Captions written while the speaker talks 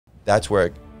that's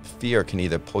where fear can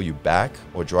either pull you back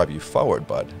or drive you forward,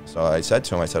 bud. So I said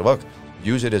to him, I said, look,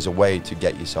 use it as a way to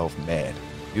get yourself mad.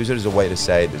 Use it as a way to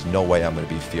say, there's no way I'm going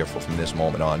to be fearful from this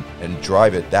moment on, and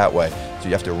drive it that way. So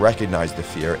you have to recognize the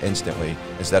fear instantly.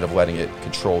 Instead of letting it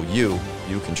control you,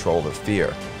 you control the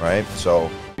fear, right? So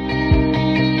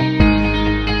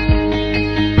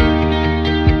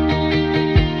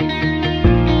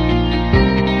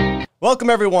welcome,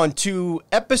 everyone, to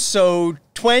episode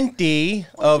 20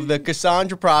 of the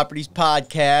Casandra Properties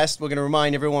podcast. We're going to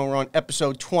remind everyone we're on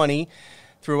episode 20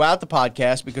 throughout the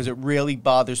podcast because it really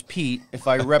bothers Pete if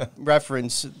I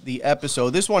reference the episode.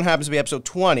 This one happens to be episode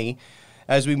 20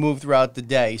 as we move throughout the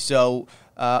day. So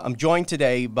I'm joined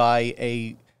today by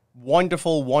a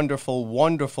wonderful, wonderful,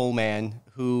 wonderful man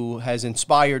who has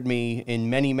inspired me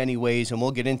in many, many ways, and we'll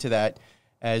get into that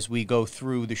as we go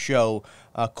through the show.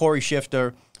 Cory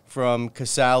Schifter from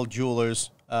Casale Jewelers,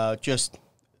 just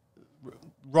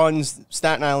runs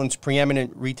Staten Island's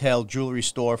preeminent retail jewelry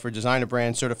store for designer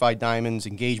brands, certified diamonds,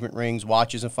 engagement rings,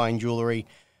 watches, and fine jewelry.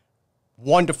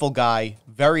 Wonderful guy.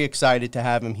 Very excited to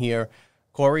have him here.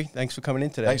 Cory, thanks for coming in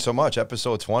today. thanks so much.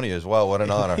 Episode 20 as well. What an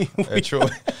honor.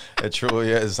 It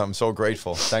truly is. I'm so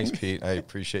grateful. Thanks, Pete. I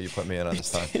appreciate you putting me in on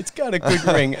this time. It's got a good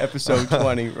ring, episode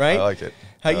 20, right? I like it.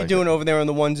 How you doing over there on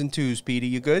the ones and twos, Petey?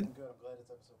 You good?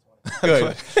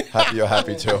 Good. You're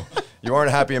happy too. You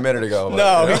weren't happy a minute ago. But,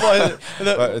 No, he wasn't.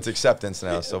 But it's acceptance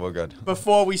now, so we're good.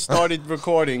 Before we started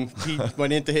recording, he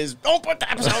went into his, don't put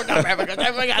the episode number because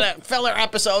we got a filler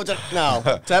episodes. No,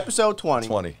 it's episode 20.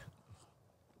 20.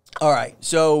 All right.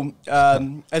 So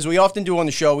as we often do on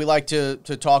the show, we like to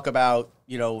talk about,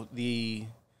 the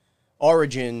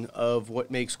origin of what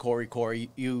makes Cory Cory.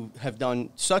 You have done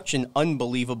such an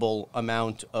unbelievable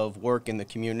amount of work in the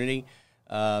community.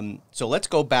 So let's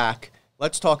go back.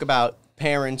 Let's talk about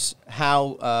parents,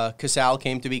 how Casale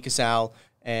came to be Casale,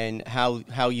 and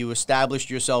how you established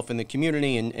yourself in the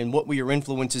community, and what were your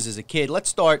influences as a kid. Let's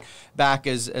start back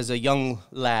as a young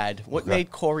lad. What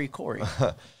made Cory Cory?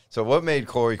 So what made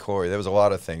Cory Cory? There was a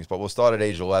lot of things, but we'll start at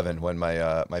age 11 when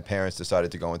my parents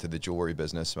decided to go into the jewelry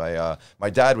business. My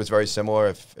dad was very similar.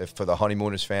 If for the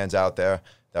Honeymooners fans out there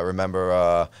that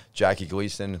remember Jackie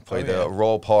Gleason played the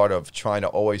role part of trying to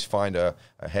always find a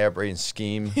harebrained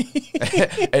scheme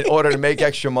in order to make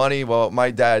extra money. Well,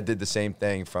 my dad did the same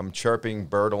thing, from chirping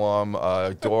bird alarm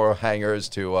door hangers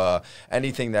to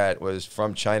anything that was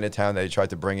from Chinatown that he tried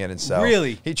to bring in and sell.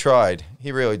 Really? He tried.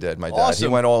 He really did, my dad. Awesome.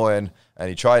 He went all in, and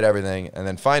he tried everything. And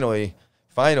then finally,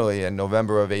 in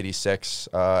November of '86,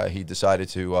 he decided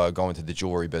to go into the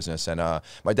jewelry business. And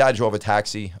my dad drove a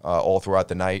taxi all throughout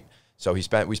the night. So we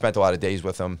spent a lot of days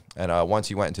with him, and once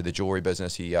he went into the jewelry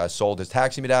business, he sold his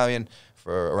taxi medallion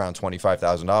for around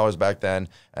 $25,000 back then,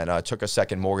 and took a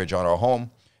second mortgage on our home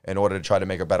in order to try to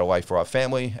make a better life for our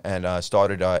family, and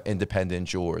started Independent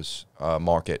Jewelers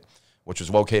Market, which was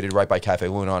located right by Cafe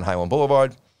Luna on Highland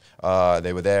Boulevard.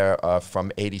 They were there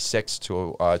from '86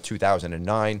 to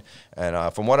 2009,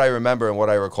 and from what I remember and what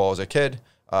I recall as a kid,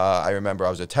 I remember I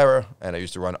was a terror, and I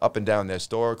used to run up and down their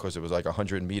store because it was like a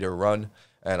 100-meter run.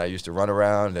 And I used to run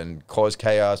around and cause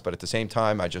chaos, but at the same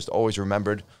time, I just always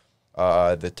remembered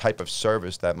the type of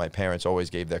service that my parents always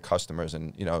gave their customers.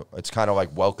 And, it's kind of like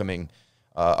welcoming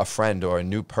a friend or a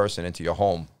new person into your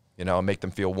home, make them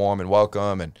feel warm and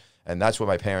welcome. And that's what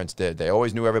my parents did. They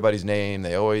always knew everybody's name.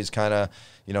 They always kind of,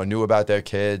 knew about their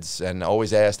kids and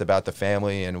always asked about the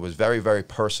family. And it was very, very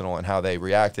personal in how they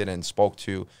reacted and spoke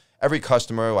to every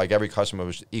customer. Like, every customer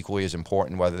was equally as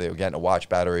important, whether they were getting a watch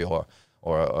battery or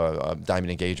a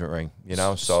diamond engagement ring,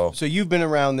 So you've been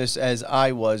around this as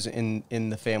I was in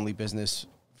the family business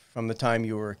from the time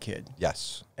you were a kid.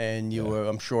 Yes. And you were,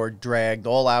 I'm sure, dragged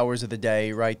all hours of the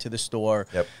day right to the store.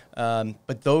 Yep.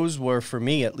 But those were, for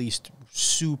me at least,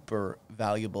 super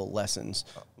valuable lessons.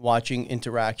 Watching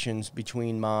interactions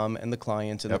between mom and the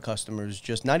clients and the customers,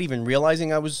 just not even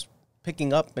realizing I was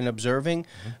picking up and observing,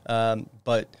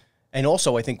 And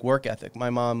also, I think, work ethic. My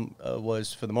mom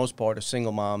was, for the most part, a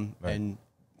single mom, and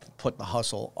put the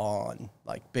hustle on,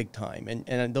 like, big time.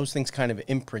 And those things kind of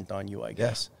imprint on you, I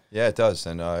guess. Yeah, it does.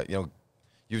 And,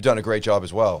 you've done a great job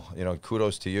as well.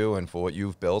 Kudos to you and for what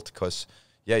you've built, because,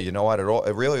 you know what?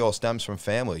 It really all stems from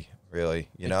family, really,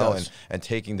 and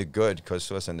taking the good.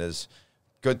 Because, listen, there's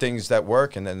good things that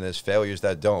work, and then there's failures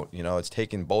that don't. It's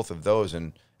taking both of those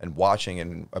and watching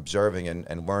and observing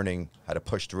and learning how to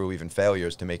push through even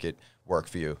failures to make it work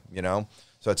for you,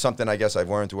 So it's something I guess I've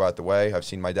learned throughout the way. I've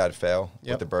seen my dad fail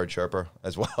with the bird chirper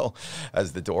as well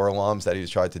as the door alarms that he's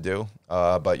tried to do.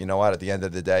 But you know what? At the end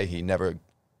of the day, he never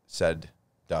said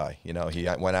die. He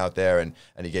went out there and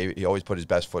he always put his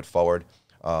best foot forward,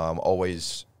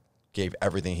 always gave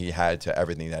everything he had to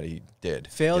everything that he did.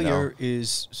 Failure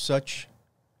is such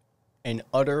an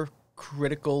utter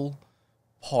critical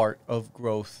part of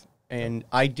growth, and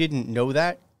I didn't know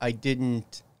that. I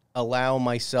didn't allow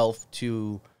myself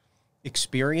to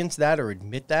experience that or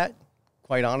admit that,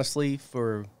 quite honestly,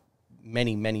 for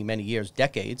many, many, many years,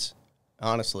 decades,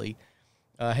 honestly.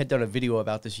 I had done a video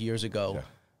about this years ago,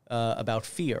 about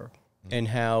fear and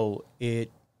how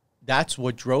that's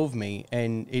what drove me.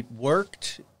 And it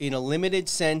worked in a limited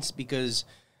sense because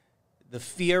the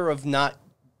fear of not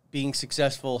being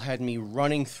successful had me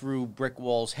running through brick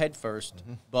walls headfirst,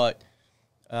 but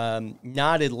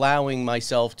not allowing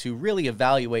myself to really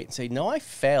evaluate and say, no, I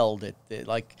failed at it.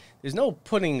 Like, there's no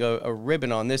putting a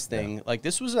ribbon on this thing. Yeah. Like,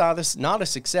 this was not a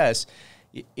success.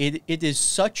 It is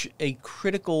such a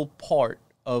critical part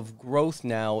of growth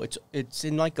now. It's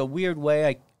in like a weird way.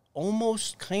 I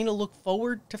almost kind of look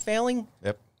forward to failing.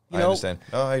 Yep, I understand.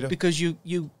 Oh, I do. Because you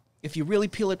if you really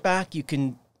peel it back, you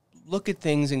can look at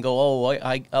things and go,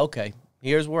 oh, okay,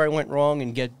 here's where I went wrong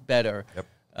and get better. Yep.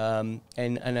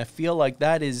 And I feel like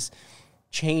that is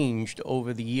changed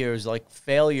over the years. Like,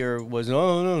 failure was,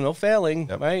 no failing,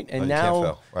 yep. right? And no, now can't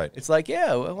fail. Right. It's like,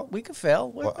 yeah, well, we could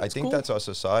fail. Well, I think that's our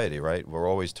society, right? We're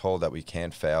always told that we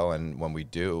can't fail, and when we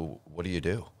do, what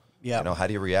do? Yeah. How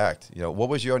do you react? What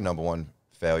was your number one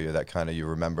failure that kind of you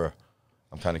remember?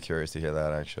 I'm kind of curious to hear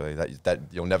that, actually, that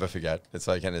you'll never forget. It's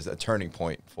like it's a turning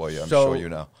point for you. I'm sure you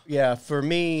know. Yeah, for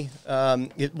me,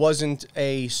 it wasn't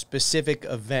a specific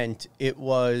event. It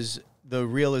was the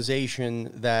realization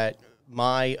that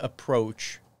my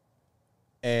approach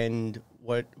and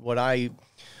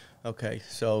okay,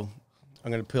 so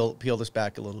I'm going to peel this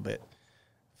back a little bit.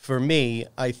 For me,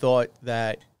 I thought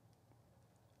that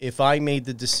if I made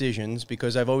the decisions,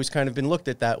 because I've always kind of been looked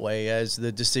at that way as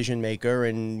the decision maker,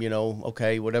 and,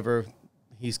 okay, whatever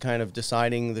he's kind of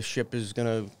deciding the ship is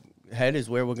going to head is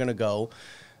where we're going to go.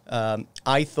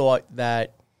 I thought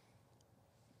that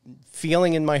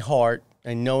feeling in my heart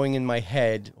and knowing in my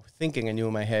head, or thinking I knew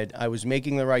in my head, I was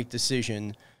making the right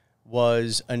decision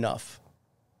was enough.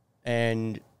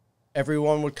 And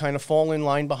everyone would kind of fall in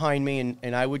line behind me,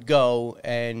 and I would go,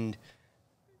 and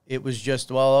it was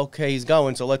just, well, okay, he's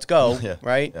going, so let's go, yeah,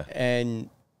 right? Yeah. And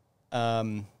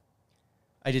I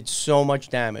did so much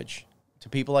damage to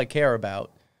people I care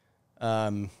about.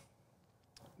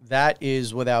 That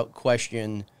is, without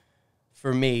question,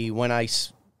 for me, when I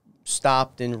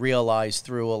stopped and realized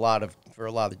for a lot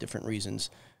of different reasons,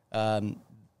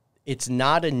 it's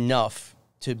not enough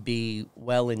to be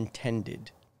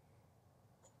well-intended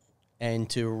and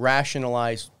to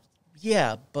rationalize,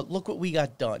 yeah, but look what we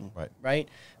got done, right?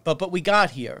 But we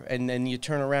got here, and then you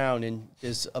turn around and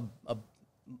there's a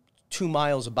 2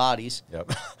 miles of bodies,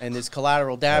 yep. and there's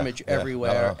collateral damage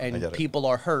everywhere, and people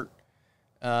are hurt.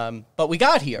 But we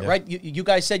got here, right? You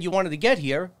guys said you wanted to get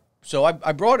here, so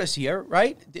I brought us here,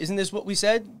 right? Isn't this what we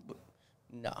said?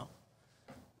 No.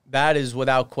 That is,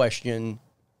 without question,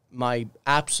 my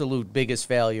absolute biggest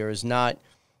failure is not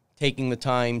taking the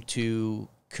time to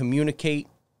communicate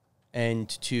and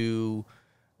to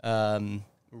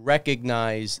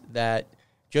recognize that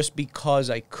just because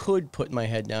I could put my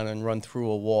head down and run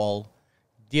through a wall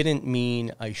didn't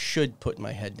mean I should put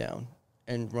my head down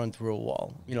and run through a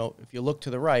wall. If you look to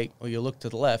the right or you look to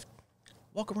the left,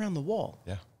 walk around the wall.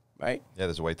 Yeah. Right? Yeah,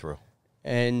 there's a way through.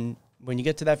 And when you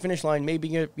get to that finish line, maybe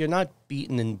you're not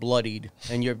beaten and bloodied,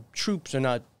 and your troops are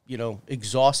not,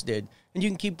 exhausted, and you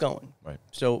can keep going. Right.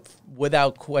 So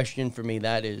without question, for me,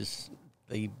 that is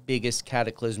the biggest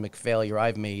cataclysmic failure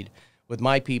I've made with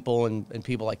my people and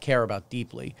people I care about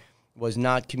deeply, was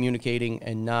not communicating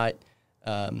and not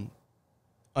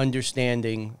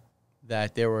understanding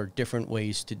that there were different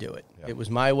ways to do it. Yeah. It was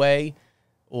my way,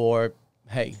 or,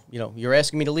 hey, you're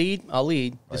asking me to lead, I'll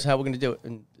lead. This is how we're going to do it.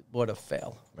 And what a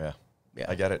fail. Yeah.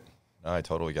 I get it. No, I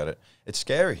totally get it. It's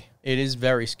scary. It is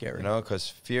very scary. Because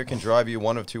fear can drive you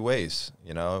one of two ways.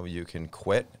 You can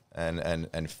quit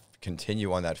and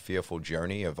continue on that fearful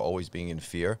journey of always being in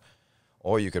fear,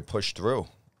 or you could push through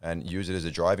and use it as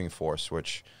a driving force,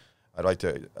 which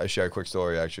I share a quick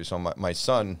story, actually. So my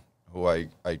son, who I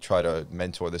try to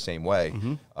mentor the same way,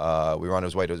 we were on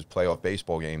his way to his playoff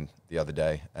baseball game the other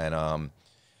day, and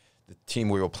the team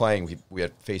we were playing, we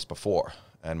had faced before,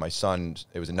 and my son,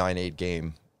 it was a 9-8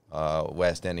 game,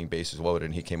 last inning, bases loaded,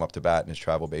 and he came up to bat in his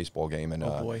travel baseball game, and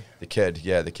the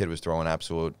kid was throwing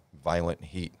absolute violent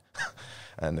heat.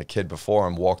 And the kid before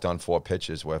him walked on 4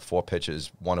 pitches, where 4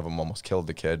 pitches, one of them almost killed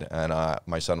the kid, and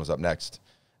my son was up next.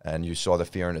 And you saw the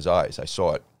fear in his eyes. I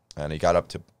saw it. And he got up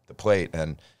to the plate,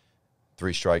 and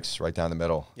 3 strikes right down the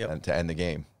middle and to end the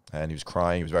game. And he was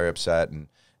crying. He was very upset. And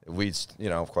we,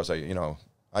 of course,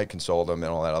 I consoled him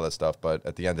and all that other stuff. But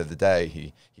at the end of the day,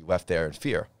 he left there in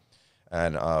fear.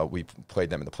 And we played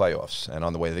them in the playoffs. And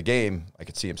on the way to the game, I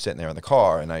could see him sitting there in the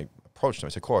car. And I approached him. I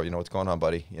said, Cory, you know, what's going on,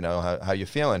 buddy? You know, how you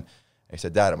feeling? And he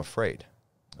said, Dad, I'm afraid.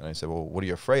 And I said, well, what are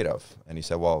you afraid of? And he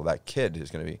said, well, that kid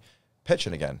is going to be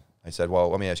pitching again. I said, well,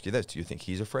 let me ask you this. Do you think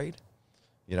he's afraid?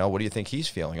 You know, what do you think he's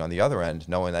feeling on the other end,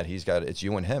 knowing that it's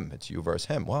you and him. It's you versus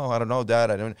him. Well, I don't know,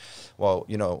 Dad. Well,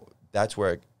 you know, that's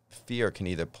where fear can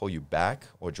either pull you back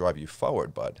or drive you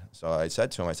forward, bud. So I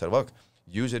said to him, I said, look,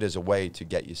 use it as a way to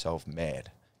get yourself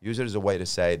mad. Use it as a way to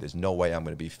say, there's no way I'm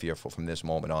going to be fearful from this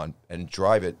moment on, and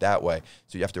drive it that way.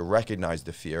 So you have to recognize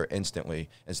the fear instantly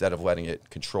instead of letting it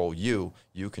control you.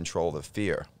 You control the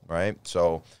fear, right?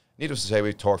 So needless to say,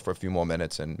 we talked for a few more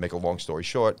minutes, and make a long story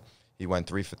short, he went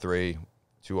 3 for 3,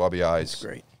 2 RBIs. That's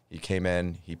great. He came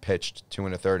in, he pitched 2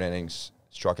 1/3 innings,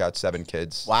 struck out 7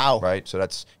 kids. Wow. Right? So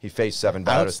he faced 7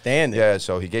 batters. Outstanding. Yeah,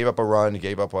 so he gave up a run, he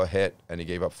gave up a hit, and he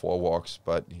gave up 4 walks,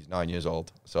 but he's 9 years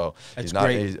old. So That's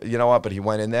great. You know what? But he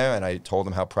went in there, and I told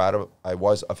him how proud I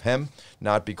was of him,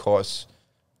 not because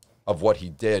of what he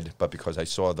did, but because I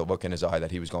saw the look in his eye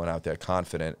that he was going out there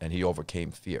confident, and he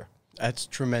overcame fear. That's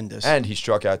tremendous. And he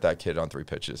struck out that kid on 3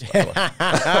 pitches, by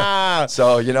the way.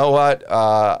 So, you know what?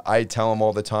 I tell him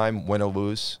all the time, win or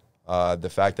lose. The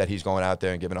fact that he's going out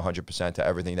there and giving 100% to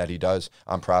everything that he does,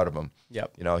 I'm proud of him.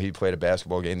 Yep. You know, he played a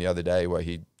basketball game the other day where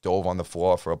he dove on the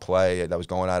floor for a play that was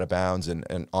going out of bounds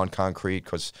and on concrete,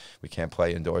 because we can't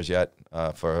play indoors yet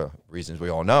for reasons we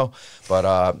all know.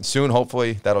 But soon,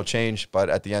 hopefully, that'll change. But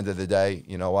at the end of the day,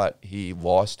 you know what? He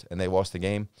lost, and they lost the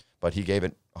game. But he gave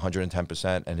it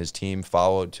 110%, and his team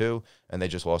followed too, and they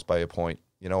just lost by a point.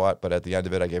 You know what? But at the end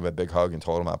of it, I gave him a big hug and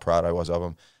told him how proud I was of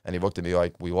him. And he looked at me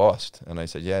like, we lost. And I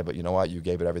said, yeah, but you know what? You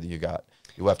gave it everything you got.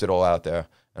 You left it all out there.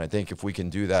 And I think if we can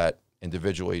do that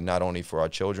individually, not only for our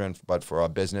children, but for our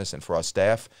business and for our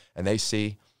staff, and they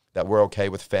see that we're okay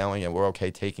with failing and we're okay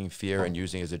taking fear and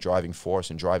using it as a driving force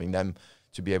and driving them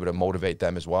to be able to motivate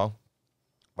them as well,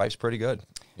 life's pretty good.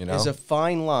 You know? There's a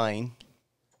fine line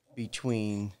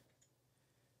between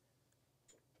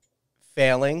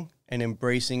failing and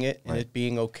embracing it and it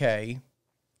being okay,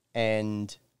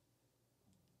 and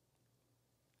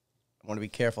I want to be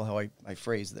careful how I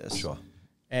phrase this. Sure.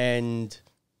 And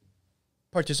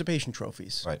participation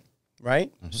trophies. Right.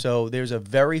 Right? Mm-hmm. So there's a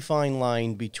very fine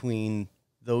line between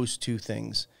those two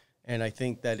things. And I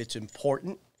think that it's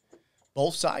important.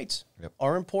 Both sides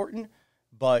are important,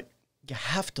 but you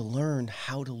have to learn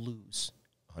how to lose.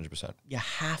 100%. You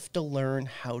have to learn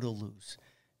how to lose.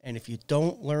 And if you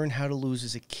don't learn how to lose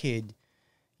as a kid,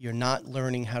 you're not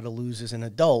learning how to lose as an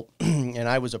adult. And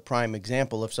I was a prime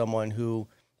example of someone who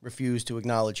refused to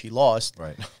acknowledge he lost.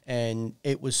 Right. And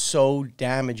it was so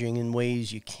damaging in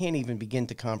ways you can't even begin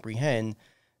to comprehend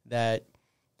that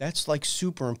that's like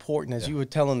super important. As you were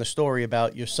telling the story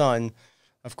about your son,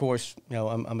 of course, you know,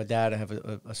 I'm a dad. I have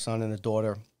a son and a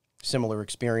daughter, similar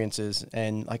experiences.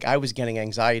 And like I was getting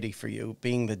anxiety for you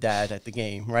being the dad at the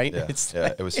game, right? Yeah,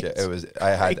 Like, it was. I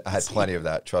had plenty of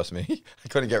that. Trust me, I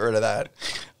couldn't get rid of that.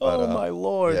 But, oh my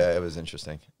Lord! Yeah, it was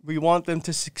interesting. We want them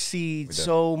to succeed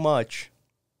so much,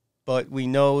 but we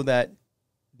know that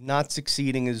not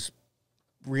succeeding is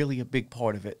really a big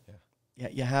part of it. Yeah,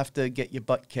 you have to get your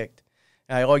butt kicked.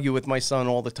 And I argue with my son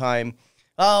all the time.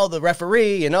 Oh, the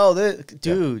referee, you know,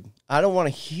 dude, I don't want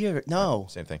to hear it. No,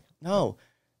 Same thing. No.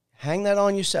 Hang that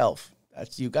on yourself.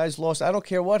 You guys lost. I don't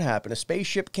care what happened. A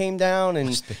spaceship came down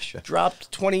and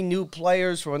dropped 20 new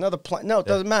players for another play. No, it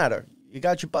doesn't matter. You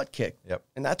got your butt kicked. Yep.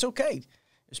 And that's okay.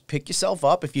 Just pick yourself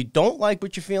up. If you don't like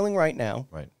what you're feeling right now,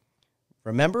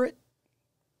 remember it.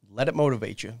 Let it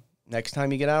motivate you. Next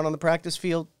time you get out on the practice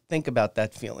field, think about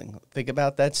that feeling. Think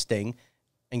about that sting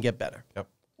and get better. Yep.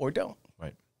 Or don't.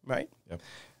 Right? Yep.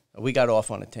 We got off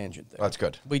on a tangent there. Well, that's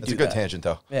good. It's a good tangent,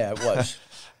 though. Yeah, it was.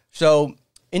 So,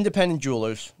 independent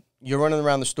jewelers, you're running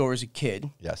around the store as a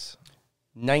kid. Yes.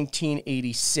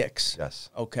 1986. Yes.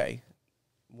 Okay.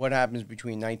 What happens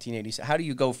between 1986? How do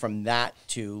you go from that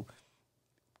to,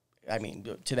 I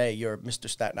mean, today you're Mr.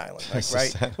 Staten Island,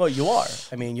 right? Well, you are.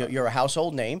 I mean, you're a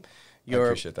household name.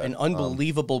 You're an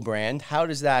unbelievable brand. How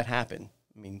does that happen?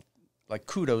 I mean, like,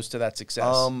 kudos to that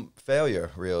success.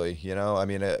 Failure, really. You know, I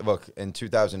mean, look, in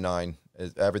 2009,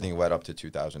 everything led up to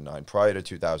 2009. Prior to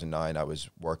 2009, I was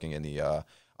working in the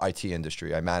IT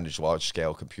industry. I managed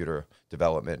large-scale computer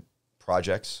development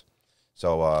projects.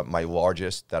 So my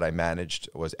largest that I managed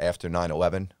was after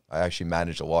 9/11. I actually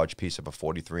managed a large piece of a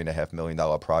 $43.5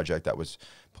 million project that was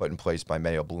put in place by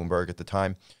Mayor Bloomberg at the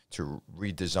time to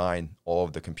redesign all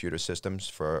of the computer systems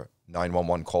for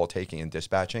 911 call taking and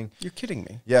dispatching. You're kidding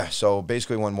me. Yeah, so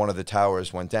basically when one of the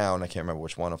towers went down, I can't remember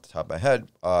which one off the top of my head,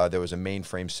 there was a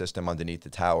mainframe system underneath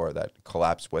the tower that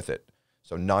collapsed with it.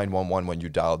 So 911, when you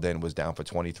dialed in, was down for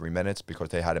 23 minutes because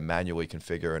they had to manually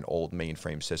configure an old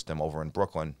mainframe system over in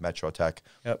Brooklyn, Metro Tech,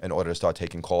 in order to start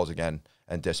taking calls again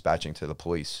and dispatching to the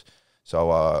police.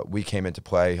 So we came into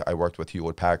play. I worked with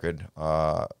Hewlett-Packard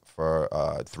for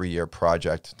a 3-year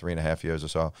project, 3.5 years or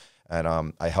so. And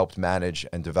I helped manage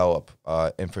and develop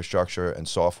infrastructure and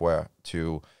software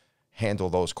to handle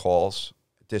those calls,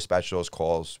 dispatch those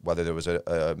calls, whether there was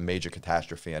a major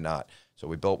catastrophe or not. So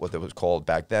we built what it was called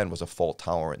back then was a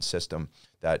fault-tolerant system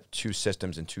that 2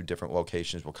 systems in 2 different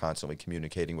locations were constantly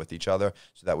communicating with each other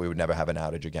so that we would never have an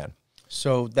outage again.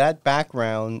 So that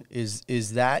background,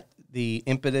 is that the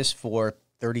impetus for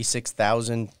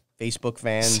 36,000 Facebook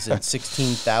fans and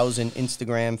 16,000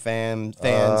 Instagram fans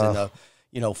and a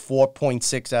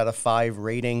 4.6 out of 5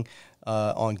 rating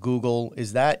on Google?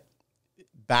 Is that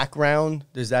background,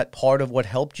 is that part of what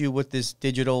helped you with this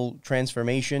digital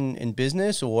transformation in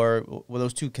business, or were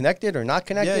those two connected or not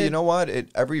connected? Yeah, you know what?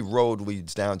 Every road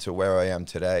leads down to where I am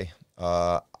today.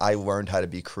 I learned how to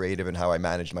be creative in how I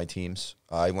managed my teams.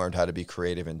 I learned how to be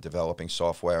creative in developing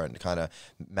software and kind of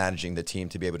managing the team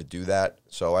to be able to do that.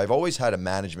 So I've always had a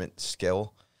management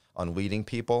skill on leading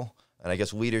people. And I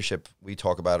guess leadership, we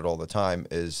talk about it all the time,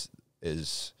 is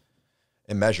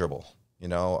immeasurable. You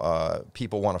know,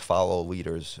 people want to follow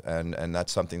leaders, and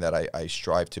that's something that I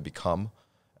strive to become.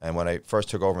 And when I first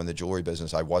took over in the jewelry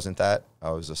business, I wasn't that. I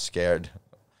was scared,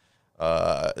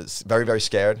 very, very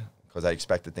scared, because I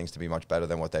expected things to be much better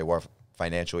than what they were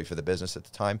financially for the business at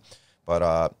the time.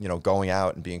 But, you know, going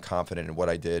out and being confident in what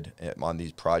I did on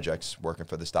these projects, working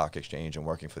for the stock exchange and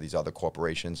working for these other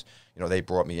corporations, you know, they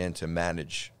brought me in to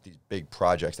manage these big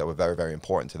projects that were very, very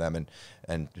important to them,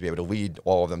 and to be able to lead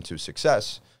all of them to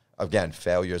success. Again,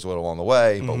 failures a little along the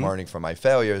way, but learning from my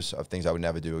failures of things I would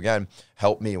never do again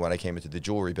helped me when I came into the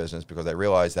jewelry business, because I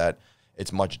realized that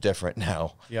it's much different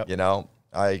now. You know,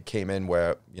 I came in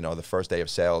where, you know, the first day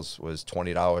of sales was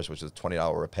 $20, which is a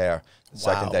 $20 repair. The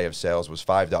second day of sales was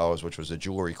 $5, which was a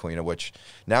jewelry cleaner, which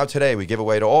now today we give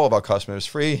away to all of our customers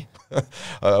free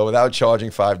without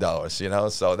charging $5, you know.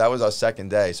 So that was our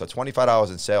second day. So $25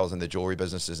 in sales in the jewelry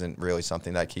business isn't really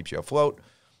something that keeps you afloat.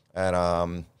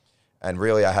 And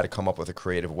really, I had to come up with a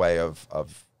creative way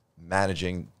of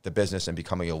managing the business and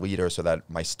becoming a leader, so that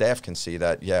my staff can see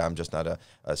that, yeah, I'm just not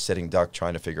a sitting duck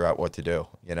trying to figure out what to do,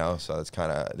 you know? So it's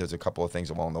kind of, there's a couple of things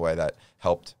along the way that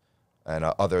helped, and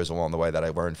others along the way that I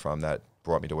learned from that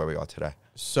brought me to where we are today.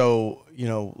 So, you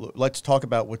know, let's talk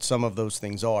about what some of those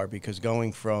things are, because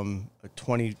going from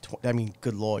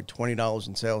good Lord, $20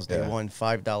 in sales day one,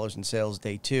 $5 in sales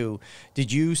day two,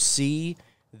 did you see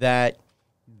that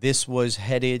this was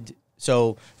headed?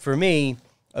 So for me,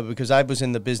 because I was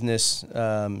in the business,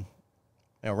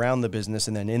 around the business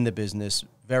and then in the business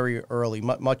very early,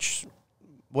 much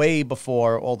way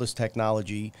before all this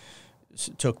technology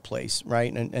took place,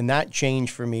 right? And that change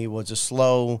for me was a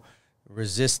slow,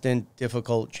 resistant,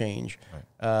 difficult change.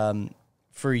 Right.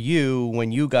 For you,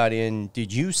 when you got in,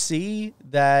 did you see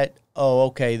that, oh,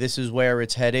 okay, this is where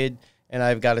it's headed, and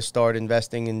I've got to start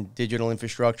investing in digital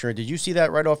infrastructure? Did you see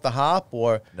that right off the hop,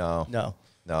 or? No.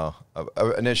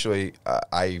 Initially,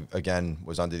 I, again,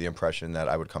 was under the impression that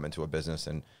I would come into a business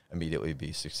and immediately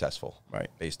be successful. Right.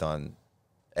 Based on,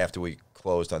 after we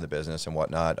closed on the business and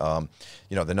whatnot,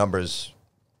 you know, the numbers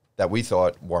that we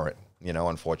thought weren't, you know,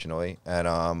 unfortunately.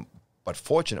 And, but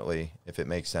fortunately, if it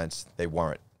makes sense, they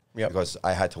weren't. Because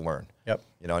I had to learn.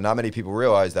 You know, not many people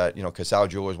realize that, you know, Casale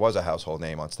Jewelers was a household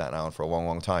name on Staten Island for a long,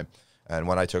 long time. And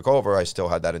when I took over, I still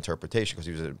had that interpretation, because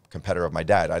he was a competitor of my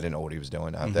dad. I didn't know what he was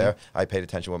doing out there. I paid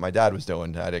attention to what my dad was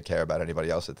doing. I didn't care about anybody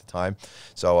else at the time.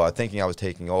 So thinking I was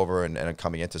taking over and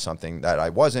coming into something that I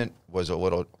wasn't was a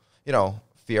little, you know,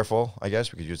 fearful, I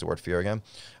guess. We could use the word fear again.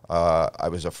 I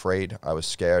was afraid. I was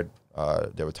scared.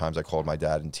 There were times I called my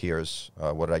dad in tears.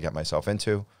 What did I get myself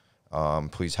into?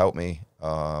 Please help me.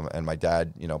 And my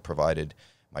dad, you know, provided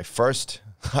my first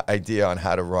idea on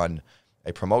how to run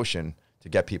a promotion to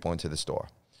get people into the store.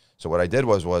 So what I did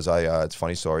was I it's a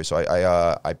funny story. So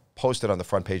I posted on the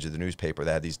front page of the newspaper.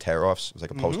 They had these tear-offs. It was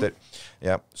like a Post-it.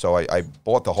 Yeah. So I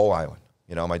bought the whole island.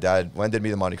 You know, my dad lended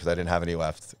me the money because I didn't have any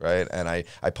left, right? And I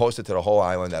posted to the whole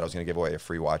island that I was going to give away a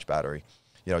free watch battery,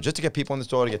 you know, just to get people in the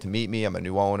store, to get to meet me. I'm a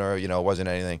new owner. You know, it wasn't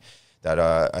anything. that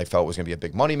I felt was going to be a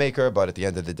big moneymaker. But at the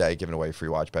end of the day, giving away a free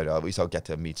watch, but at least I'll get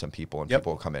to meet some people and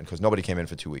people will come in because nobody came in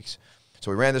for 2 weeks. So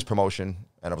we ran this promotion,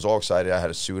 and I was all excited. I had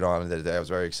a suit on the day. I was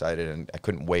very excited, and I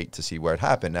couldn't wait to see where it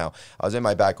happened. Now, I was in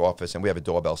my back office, and we have a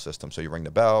doorbell system. So you ring the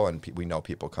bell, and we know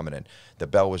people coming in. The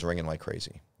bell was ringing like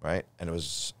crazy, right? And I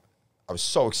was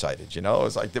so excited, you know? It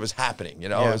was like it was happening, you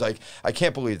know? It was like, I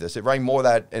can't believe this. It rang more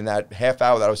in that half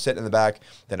hour that I was sitting in the back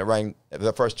than it rang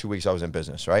the first 2 weeks I was in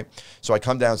business, right? So I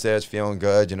come downstairs feeling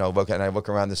good, you know, and I look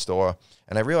around the store,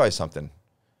 and I realized something.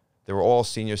 They were all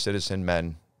senior citizen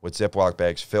men with Ziploc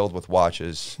bags filled with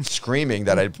watches, screaming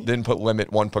that I didn't put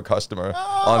limit 1 per customer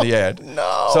on the ad.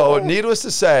 No. So needless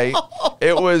to say,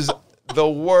 it was the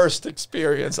worst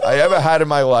experience I ever had in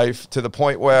my life, to the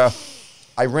point where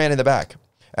I ran in the back.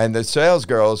 And the sales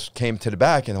girls came to the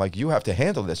back and like, you have to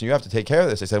handle this and you have to take care of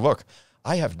this. I said, look,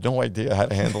 I have no idea how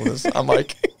to handle this. I'm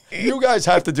like, you guys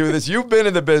have to do this. You've been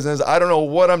in the business. I don't know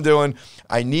what I'm doing.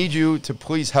 I need you to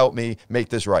please help me make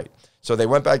this right. So they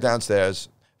went back downstairs,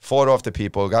 fought off the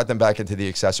people, got them back into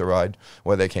the Accessoride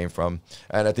where they came from.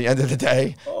 And at the end of the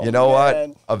day, you know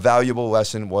what? A valuable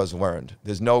lesson was learned.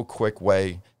 There's no quick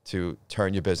way to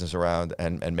turn your business around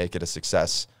and make it a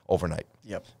success overnight.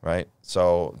 Yep. Right?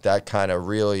 So that kind of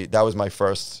really, that was my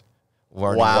first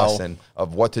learning lesson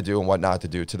of what to do and what not to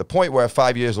do, to the point where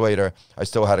 5 years later, I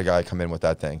still had a guy come in with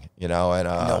that thing, you know? And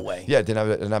no way. Yeah,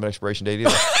 didn't have an expiration date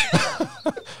either.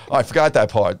 Oh, I forgot that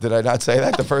part. Did I not say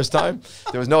that the first time?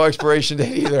 There was no expiration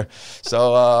date either.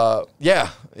 So, yeah.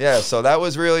 So that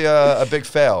was really a big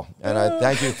fail. And I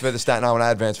thank you for the Staten Island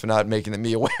Advance for not making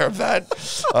me aware of that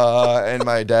in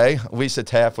my day. Lisa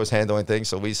Taft was handling things.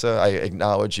 So, Lisa, I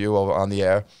acknowledge you over on the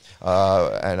air.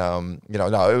 You know,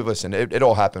 no, listen, it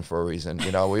all happened for a reason.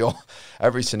 You know,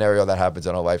 every scenario that happens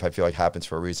in our life, I feel like happens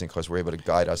for a reason, because we're able to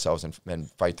guide ourselves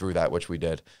and fight through that, which we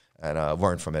did. And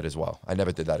learn from it as well. I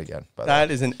never did that again. That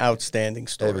is an outstanding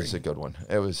story. It was a good one.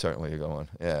 It was certainly a good one.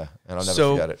 Yeah, and I'll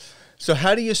never forget it. So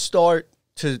how do you start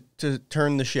to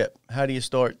turn the ship? How do you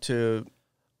start to,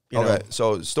 you know?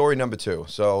 So story number 2.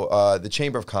 So the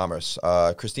Chamber of Commerce,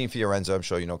 Christine Fiorenza, I'm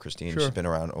sure you know Christine. Sure. She's been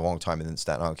around a long time in the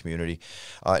Staten Island community,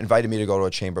 invited me to go to a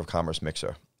Chamber of Commerce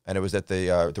mixer. And it was at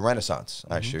the Renaissance,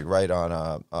 actually, right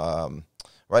on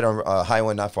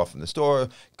Highland, not far from the store.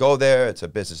 Go there. It's a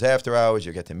business after hours.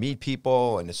 You get to meet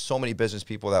people, and there's so many business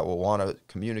people that will want to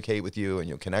communicate with you and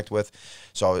you'll connect with.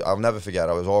 So I'll never forget.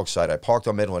 I was all excited. I parked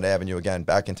on Midland Avenue again,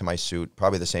 back into my suit,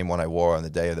 probably the same one I wore on the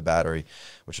day of the battery,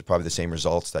 which is probably the same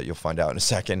results that you'll find out in a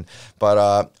second.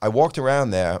 But I walked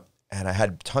around there, and I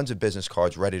had tons of business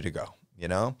cards ready to go, you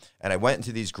know? And I went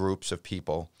into these groups of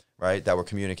people, right, that were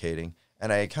communicating,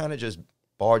 and I kind of just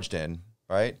barged in,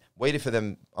 right? Waited for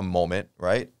them a moment,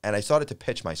 right? And I started to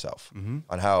pitch myself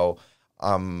on how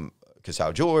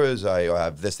Casale Jewelers, I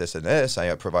have this, and this.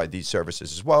 I provide these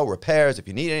services as well, repairs, if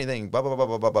you need anything, blah, blah, blah,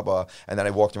 blah, blah, blah, blah. And then I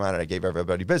walked around and I gave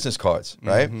everybody business cards,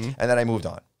 right? And then I moved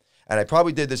on. And I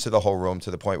probably did this to the whole room,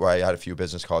 to the point where I had a few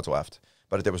business cards left.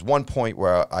 But there was one point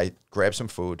where I grabbed some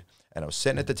food, and I was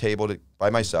sitting at the table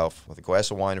by myself with a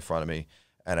glass of wine in front of me,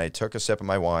 and I took a sip of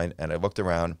my wine, and I looked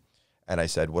around, and I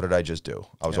said, what did I just do?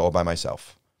 I was all by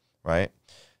myself, right?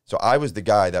 So I was the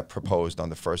guy that proposed on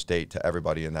the first date to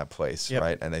everybody in that place,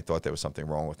 right? And they thought there was something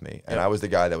wrong with me. And I was the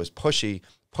guy that was pushing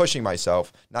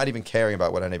myself, not even caring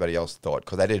about what anybody else thought,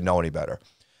 because I didn't know any better.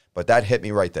 But that hit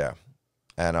me right there.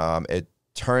 And it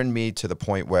turned me to the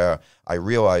point where I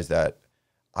realized that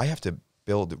I have to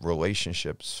build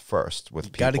relationships first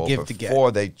with people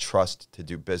before they trust to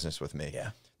do business with me.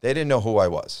 Yeah. They didn't know who I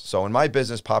was. So in my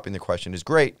business, popping the question is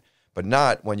great, but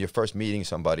not when you're first meeting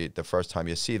somebody, the first time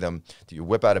you see them, do you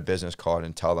whip out a business card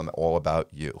and tell them all about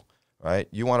you, right?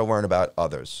 You want to learn about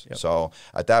others. So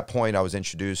at that point, I was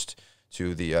introduced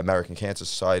to the American Cancer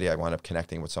Society. I wound up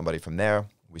connecting with somebody from there.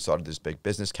 We started this big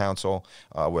business council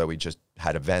where we just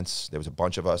had events. There was a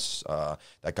bunch of us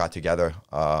that got together,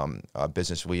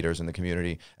 business leaders in the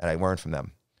community, and I learned from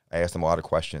them. I asked them a lot of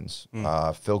questions.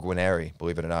 Phil Guarneri,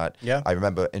 believe it or not, I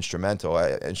remember instrumental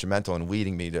in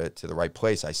leading me to the right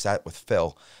place. I sat with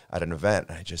Phil at an event,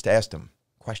 and I just asked him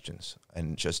questions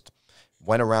and just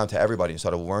went around to everybody and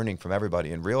started learning from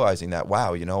everybody and realizing that,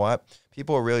 wow, you know what?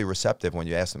 People are really receptive when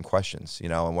you ask them questions, you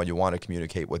know, and when you want to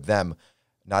communicate with them,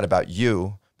 not about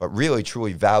you, but really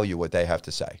truly value what they have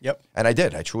to say. And I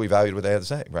did. I truly valued what they had to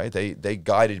say, right? They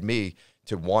guided me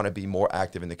to want to be more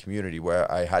active in the community,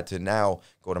 where I had to now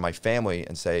go to my family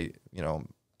and say, you know,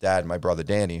 Dad, my brother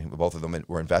Danny, both of them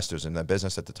were investors in the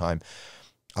business at the time.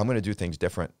 I'm going to do things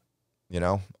different. You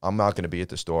know, I'm not going to be at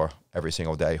the store every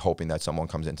single day hoping that someone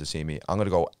comes in to see me. I'm going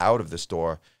to go out of the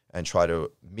store and try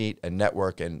to meet and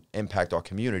network and impact our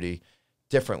community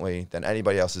differently than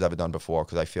anybody else has ever done before,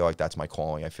 because I feel like that's my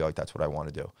calling. I feel like that's what I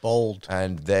want to do. Bold.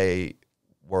 And they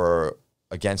were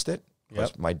against it.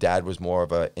 Yep. My dad was more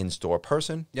of an in-store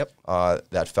person. Yep.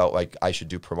 That felt like I should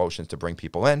do promotions to bring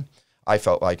people in. I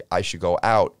felt like I should go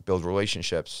out, build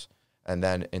relationships, and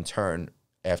then in turn,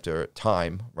 after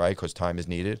time, right, because time is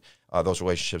needed, those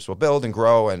relationships will build and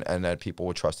grow, and that people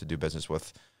will trust to do business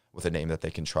with a name that they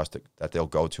can trust, that they'll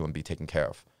go to and be taken care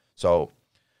of. So,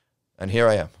 and here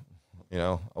I am,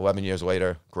 11 years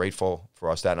later, grateful for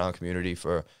our Staten Island community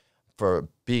for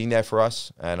being there for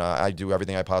us, and I do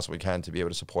everything I possibly can to be able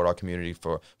to support our community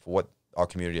for what our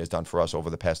community has done for us over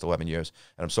the past 11 years.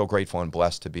 And I'm so grateful and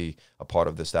blessed to be a part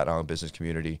of the Staten Island business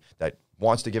community that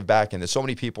wants to give back. And there's so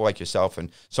many people like yourself and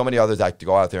so many others that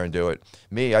go out there and do it.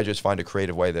 Me, I just find a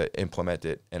creative way to implement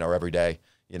it in our everyday,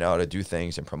 to do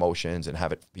things and promotions and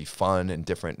have it be fun and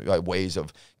different ways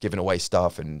of giving away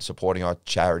stuff and supporting our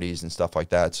charities and stuff like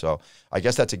that. So I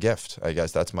guess that's a gift. I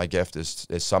guess that's my gift is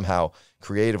somehow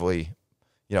creatively,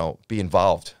 be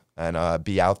involved and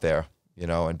be out there,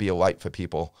 and be a light for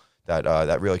people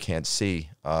that really can't see,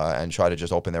 and try to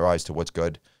just open their eyes to what's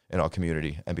good in our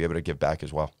community and be able to give back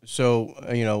as well. So,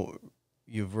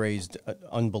 you've raised an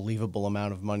unbelievable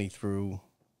amount of money through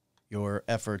your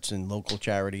efforts in local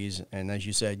charities. And as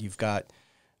you said, you've got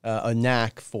a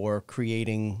knack for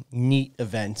creating neat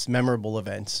events, memorable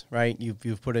events, right?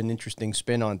 You've put an interesting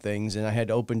spin on things. And I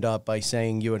had opened up by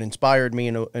saying you had inspired me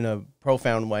in a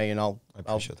profound way, and I'll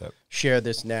that. Share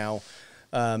this now.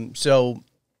 So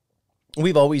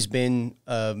we've always been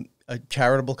a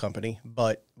charitable company,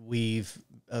 but we've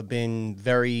been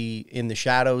very in the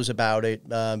shadows about it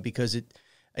because it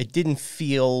didn't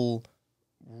feel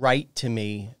right to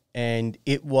me, and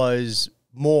it was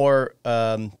more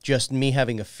just me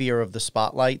having a fear of the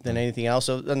spotlight than anything else.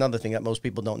 So another thing that most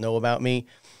people don't know about me,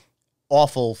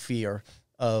 awful fear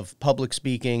of public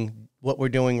speaking, what we're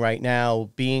doing right now,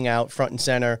 being out front and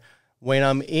center. When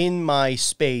I'm in my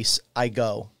space, I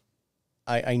go.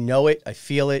 I know it. I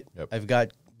feel it. Yep. I've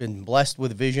been blessed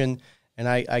with vision, and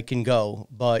I can go.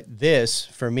 But this,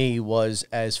 for me, was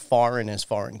as foreign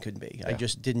could be. Yeah. I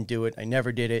just didn't do it. I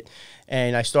never did it.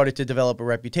 And I started to develop a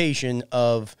reputation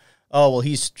of, oh, well,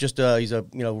 he's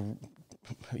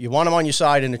you want him on your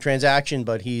side in a transaction,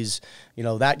 but he's,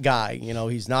 that guy,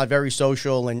 he's not very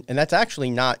social. And that's actually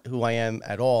not who I am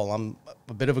at all. I'm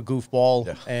a bit of a goofball.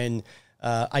 Yeah. And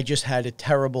I just had a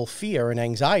terrible fear and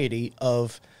anxiety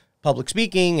of public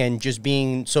speaking and just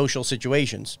being in social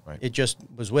situations. Right. It just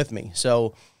was with me.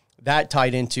 So that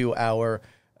tied into our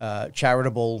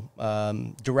charitable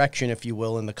direction, if you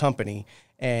will, in the company.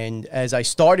 And as I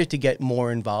started to get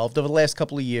more involved over the last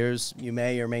couple of years, you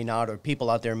may or may not, or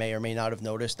people out there may or may not have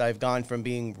noticed, I've gone from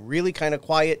being really kind of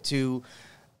quiet to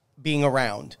being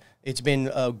around. It's been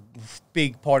a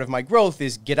big part of my growth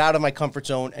is get out of my comfort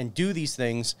zone and do these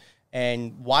things.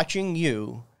 And watching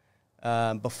you,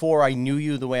 before I knew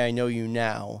you the way I know you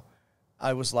now,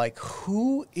 I was like,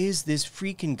 who is this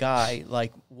freaking guy?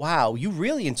 Like, wow, you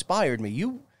really inspired me.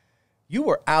 You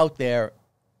were out there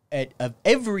at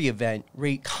every event,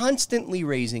 constantly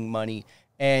raising money.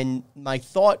 And my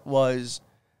thought was,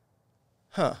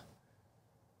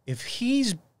 if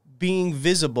he's being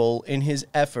visible in his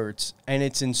efforts and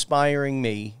it's inspiring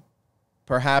me,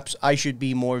 perhaps I should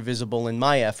be more visible in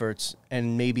my efforts,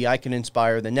 and maybe I can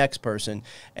inspire the next person.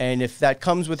 And if that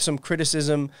comes with some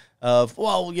criticism of,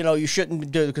 well, you shouldn't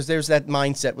do it, because there's that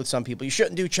mindset with some people. You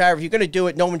shouldn't do charity. If you're going to do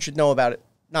it, no one should know about it.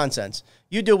 Nonsense.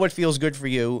 You do what feels good for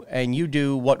you, and you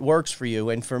do what works for you.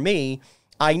 And for me,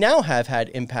 I now have had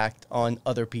impact on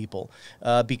other people.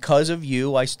 Because of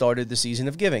you, I started the Season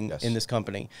of Giving in this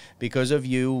company. Because of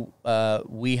you,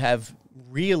 we have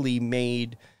really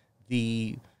made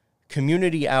the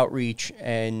community outreach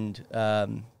and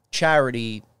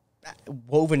charity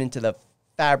woven into the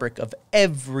fabric of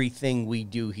everything we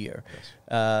do here.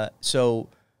 Yes. So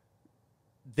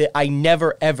I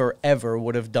never, ever, ever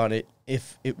would have done it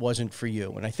if it wasn't for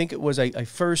you. And I think it was, I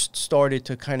first started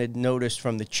to kind of notice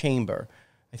from the chamber.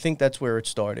 I think that's where it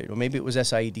started. Or maybe it was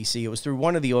SIEDC. It was through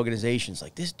one of the organizations.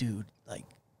 Like, this dude, like,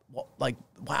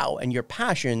 wow. And your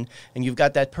passion, and you've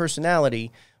got that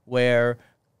personality where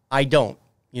I don't.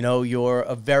 You're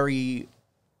a very,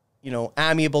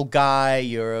 amiable guy.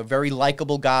 You're a very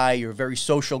likable guy. You're a very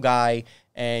social guy.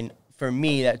 And for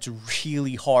me, that's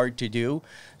really hard to do.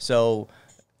 So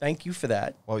thank you for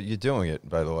that. Well, you're doing it,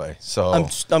 by the way. So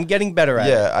I'm getting better at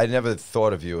it. Yeah, I never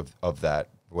thought of you of that,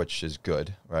 which is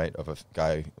good, right? Of a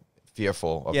guy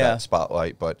fearful of that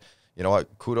spotlight. But you know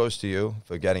what? Kudos to you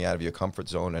for getting out of your comfort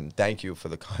zone, and thank you for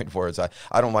the kind words.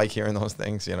 I don't like hearing those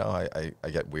things. I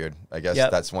get weird. I guess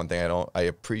that's one thing I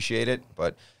appreciate it,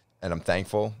 but I'm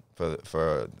thankful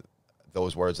for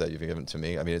those words that you've given to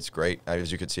me. I mean, it's great.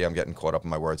 As you can see, I'm getting caught up in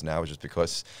my words now, just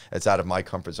because it's out of my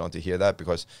comfort zone to hear that,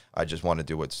 because I just want to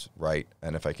do what's right.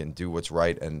 And if I can do what's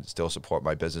right and still support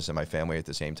my business and my family at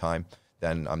the same time,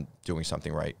 then I'm doing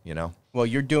something right, you know? Well,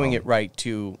 you're doing it right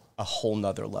to a whole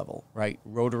nother level, right?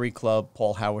 Rotary Club,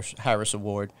 Paul Harris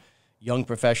Award, Young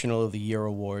Professional of the Year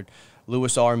Award,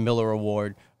 Lewis R. Miller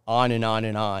Award, on and on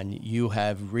and on. You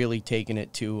have really taken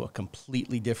it to a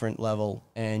completely different level,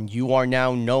 and you are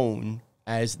now known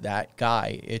as that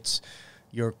guy.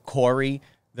 You're Cory,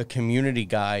 the community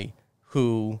guy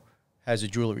who has a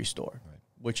jewelry store, right,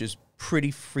 which is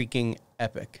pretty freaking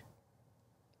epic.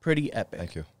 Pretty epic.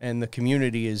 Thank you. And the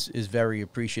community is very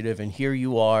appreciative. And here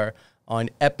you are on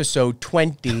episode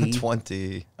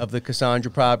 20 of the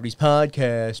Casandra Properties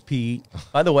podcast, Pete.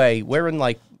 By the way, we're in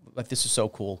like this is so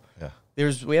cool. Yeah.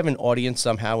 We have an audience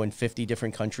somehow in 50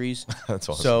 different countries. That's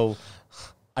awesome. So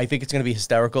I think it's going to be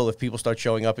hysterical if people start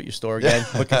showing up at your store again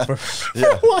looking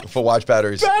for watch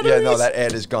batteries. Yeah, no, that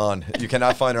ad is gone. You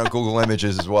cannot find it on Google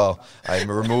Images as well. I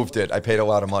removed it. I paid a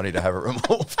lot of money to have it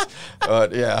removed.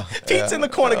 But yeah, Pete's in the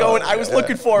corner going, I was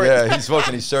looking for it. Yeah, he's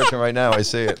looking. He's searching right now. I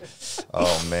see it.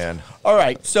 Oh man. All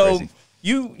right, so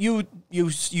Crazy.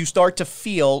 you start to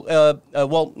feel.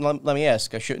 Well, let me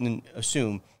ask. I shouldn't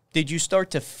assume. Did you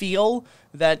start to feel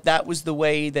that was the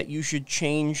way that you should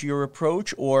change your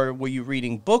approach, or were you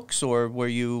reading books, or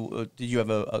did you have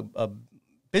a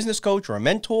business coach or a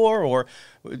mentor, or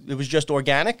it was just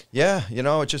organic? Yeah,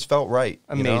 it just felt right.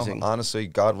 Amazing. Honestly,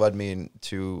 God led me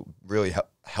to really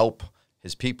help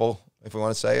his people, if we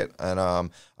want to say it.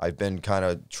 And I've been kind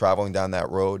of traveling down that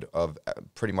road of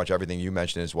pretty much everything you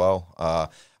mentioned as well.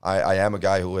 I am a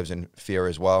guy who lives in fear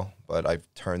as well, but I've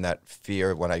turned that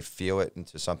fear, when I feel it,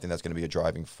 into something that's going to be a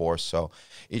driving force. So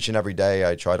each and every day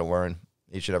I try to learn.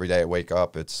 Each and every day I wake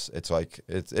up, it's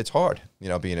hard,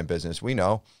 being in business. We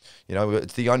know,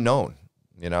 it's the unknown,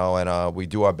 and we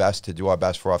do our best to do our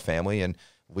best for our family and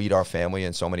lead our family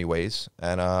in so many ways.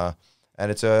 And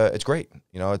it's great.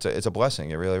 It's a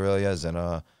blessing. It really, really is. And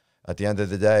at the end of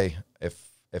the day,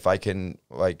 if I can,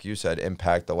 like you said,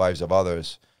 impact the lives of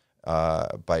others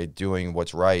by doing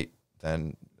what's right,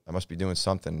 then I must be doing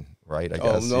something right, I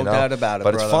guess. No doubt about it,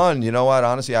 but brother. It's fun. You know what?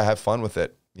 Honestly, I have fun with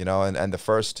it. And the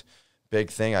first big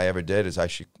thing I ever did is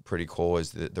actually pretty cool,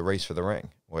 is the race for the ring,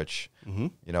 which,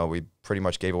 we pretty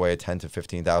much gave away a $10,000 to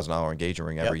 $15,000 engagement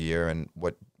ring every year. And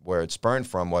where it spurned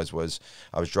from was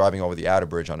I was driving over the Outer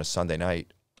Bridge on a Sunday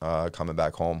night, coming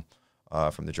back home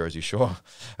from the Jersey Shore,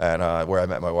 and where I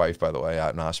met my wife, by the way,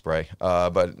 out in Osprey.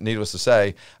 But needless to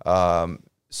say,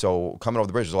 so coming over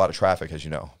the bridge, there's a lot of traffic, as you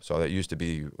know. So that used to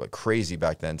be like crazy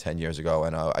back then, 10 years ago.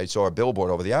 And I saw a billboard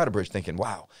over the Outer Bridge thinking,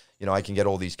 wow, I can get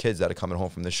all these kids that are coming home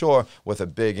from the shore with a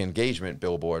big engagement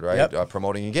billboard, right? Yep.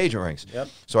 Promoting engagement rings. Yep.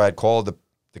 So I had called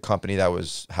the company that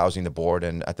was housing the board.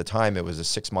 And at the time, it was a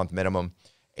 6-month minimum,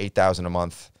 $8,000 a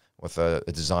month, with a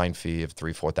design fee of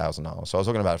 $4,000. So I was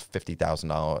looking at about a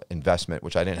 $50,000 investment,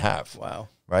 which I didn't have. Wow.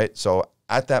 Right? So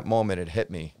at that moment, it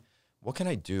hit me. What can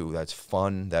I do that's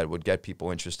fun, that would get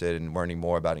people interested in learning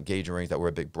more about engagement rings, that we're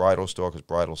a big bridal store, because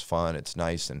bridal's fun, it's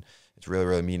nice, and it's really,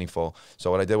 really meaningful.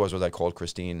 So what I did was I called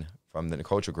Christine from the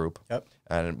Nicotra Group,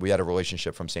 and we had a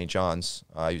relationship from St. John's.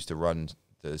 I used to run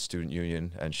the student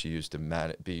union, and she used to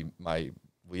be my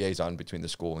liaison between the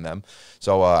school and them.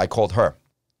 So I called her.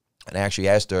 And I actually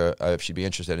asked her if she'd be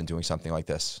interested in doing something like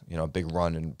this, a big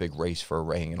run and big race for a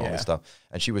ring and all this stuff.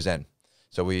 And she was in.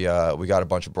 So we got a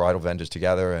bunch of bridal vendors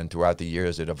together, and throughout the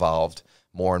years, it evolved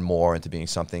more and more into being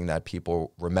something that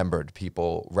people remembered.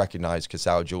 People recognized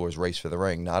Casale Jewelers' race for the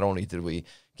ring. Not only did we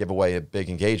give away a big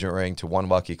engagement ring to one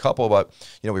lucky couple, but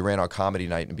we ran our comedy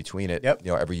night in between it.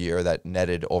 Every year that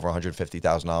netted over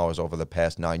 $150,000 over the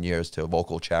past 9 years to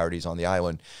local charities on the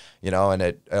island. And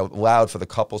it allowed for the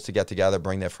couples to get together,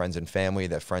 bring their friends and family.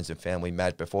 Their friends and family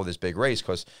met before this big race,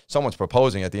 because someone's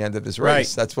proposing at the end of this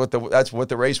race. Right. That's what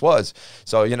the race was.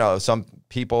 So some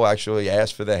people actually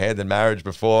asked for their hand in marriage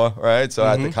before, right? So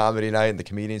at the comedy night, and the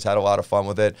comedians had a lot of fun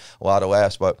with it, a lot of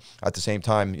laughs. But at the same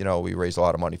time, we raised a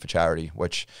lot of money for charity,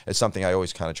 which is something I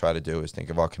always kind of try to do, is think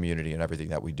of our community and everything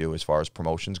that we do as far as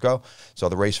promotions go. So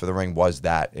the race for the ring was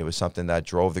that. It was something that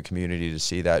drove the community to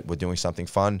see that we're doing something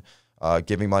fun,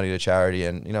 giving money to charity,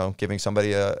 and giving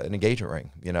somebody an engagement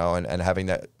ring, and having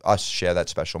us share that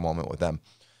special moment with them.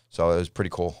 So it was pretty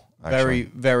cool. Actually. Very,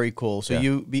 very cool.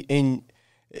 So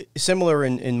similar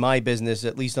in my business,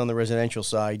 at least on the residential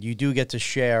side, you do get to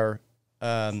share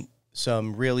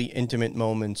some really intimate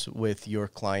moments with your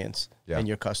clients and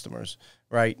your customers,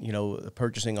 right?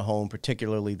 Purchasing a home,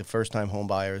 particularly the first-time home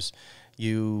buyers,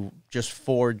 You just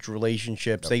forge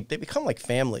relationships. They become like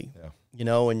family. Yeah. You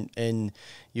know, and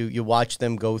you watch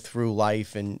them go through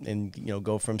life and you know,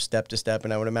 go from step to step.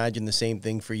 And I would imagine the same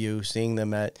thing for you, seeing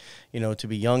them at, you know, to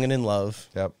be young and in love,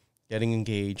 Yep. getting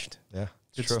engaged. Yeah.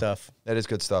 Good True. stuff. That is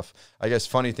good stuff. I guess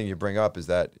funny thing you bring up is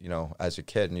that, you know, as a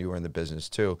kid, and you were in the business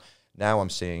too, now I'm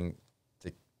seeing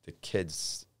the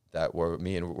kids that were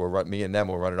me and them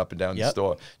were running up and down the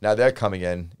store. Now they're coming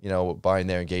in, you know, buying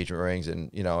their engagement rings,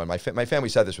 and you know, and my family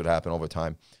said this would happen over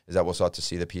time, is that we'll start to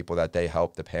see the people that they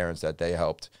helped, the parents that they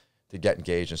helped to get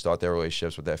engaged and start their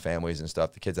relationships with their families and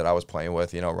stuff. The kids that I was playing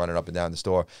with, you know, running up and down the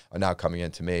store, are now coming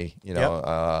into me, you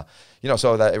know, you know,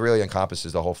 so that it really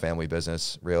encompasses the whole family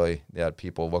business, really, that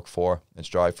people look for and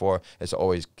strive for, is to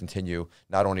always continue,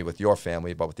 not only with your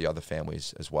family, but with the other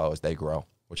families as well as they grow,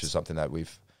 which is something that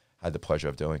we've had the pleasure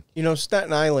of doing. You know,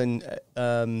 Staten Island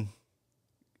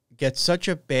gets such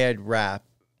a bad rap,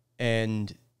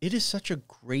 and it is such a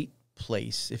great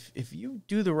place. If you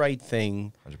do the right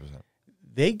thing, 100%.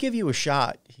 they give you a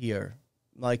shot here.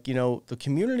 Like, you know, the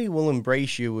community will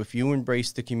embrace you if you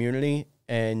embrace the community.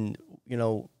 And, you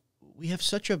know, we have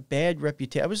such a bad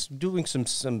reputation. I was doing some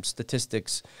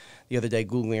statistics the other day,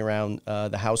 Googling around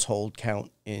the household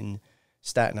count in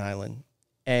Staten Island.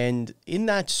 And in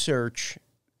that search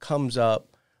comes up,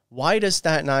 why does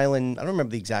Staten Island, I don't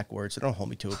remember the exact words, so don't hold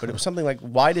me to it, but it was something like,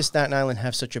 why does Staten Island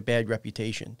have such a bad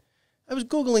reputation? I was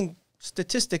Googling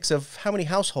statistics of how many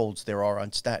households there are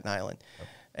on Staten Island. Yep.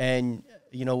 And,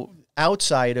 you know,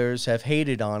 outsiders have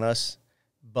hated on us,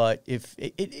 but if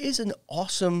it is an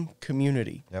awesome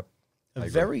community. Yep. A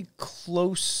very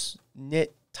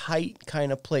close-knit, tight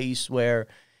kind of place where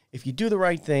if you do the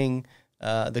right thing,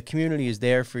 the community is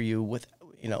there for you with,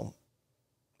 you know,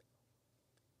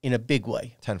 in a big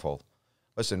way. Tenfold.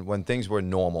 Listen, when things were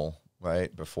normal,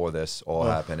 right, before this all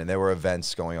happened, and there were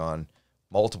events going on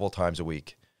multiple times a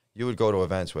week, you would go to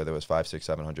events where there was 500, 600,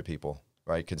 700 people,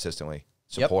 right, consistently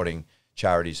supporting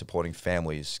charities, supporting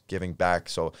families, giving back.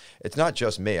 So it's not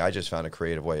just me. I just found a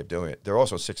creative way of doing it. There are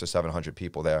also 600 or 700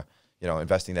 people there, you know,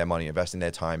 investing their money, investing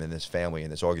their time in this family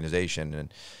and this organization.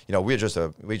 And, you know, we just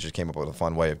came up with a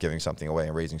fun way of giving something away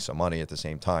and raising some money at the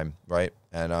same time, right?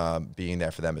 And being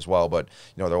there for them as well. But,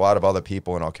 you know, there are a lot of other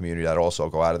people in our community that also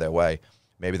go out of their way.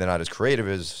 Maybe they're not as creative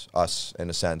as us in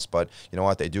a sense, but you know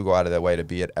what? They do go out of their way to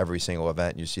be at every single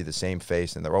event. You see the same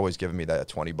face, and they're always giving me that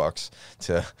 $20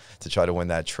 to try to win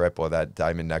that trip or that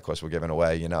diamond necklace we're giving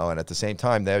away, you know? And at the same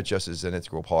time, they're just as an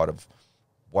integral part of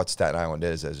what Staten Island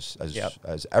is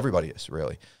as everybody is,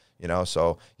 really, you know?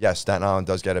 So yes, Staten Island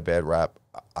does get a bad rap.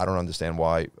 I don't understand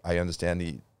why. I understand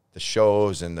the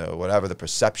shows and the whatever, the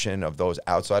perception of those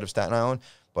outside of Staten Island,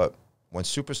 but when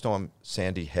Superstorm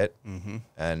Sandy hit,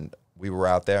 and we were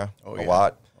out there a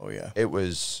lot. Oh yeah, it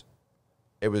was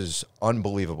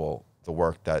unbelievable, the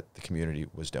work that the community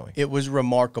was doing. It was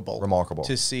remarkable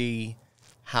to see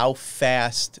how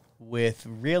fast, with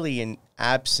really an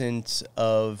absence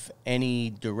of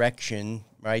any direction,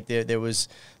 right? There was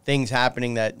things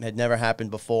happening that had never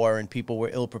happened before, and people were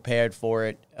ill prepared for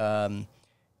it.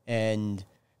 And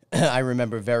I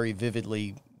remember very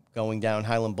vividly going down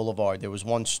Highland Boulevard. There was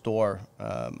one store,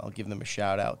 I'll give them a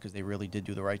shout out because they really did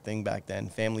do the right thing back then,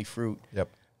 Family Fruit,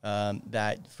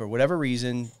 that for whatever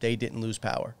reason, they didn't lose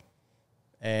power.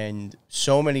 And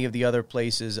so many of the other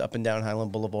places up and down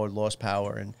Highland Boulevard lost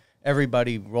power, and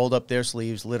everybody rolled up their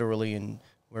sleeves literally, and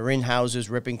we're in houses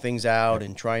ripping things out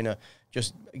and trying to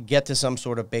just get to some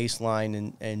sort of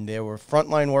baseline. And there were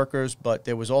frontline workers, but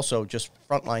there was also just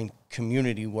frontline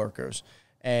community workers.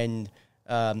 And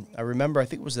I remember, I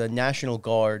think it was the National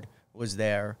Guard was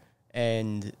there,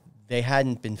 and they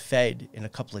hadn't been fed in a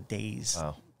couple of days.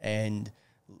 Wow. And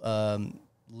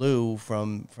Lou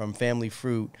from Family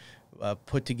Fruit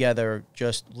put together,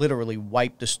 just literally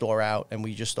wiped the store out, and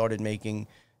we just started making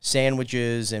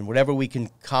sandwiches and whatever we can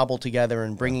cobble together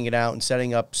and bringing it out and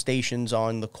setting up stations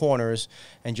on the corners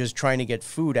and just trying to get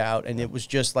food out. And it was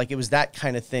just like, it was that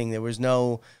kind of thing. There was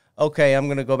no, okay, I'm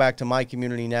going to go back to my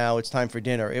community now, it's time for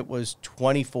dinner. It was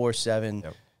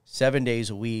 24/7, 7 days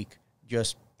a week,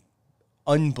 just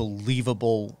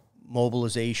unbelievable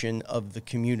mobilization of the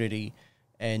community,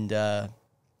 and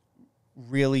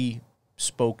really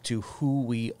spoke to who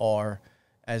we are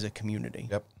as a community.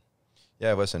 Yep.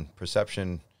 Yeah, listen,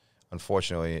 perception,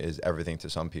 unfortunately, is everything to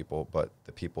some people, but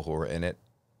the people who are in it,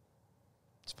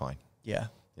 it's fine. Yeah.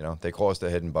 You know, they call us the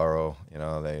hidden borough, you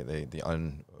know,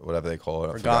 whatever they call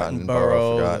it. Forgotten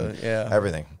borough.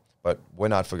 Everything. But we're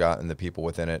not forgotten. The people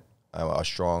within it are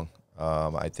strong.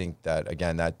 I think that,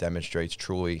 again, that demonstrates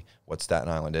truly what Staten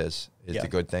Island is the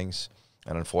good things.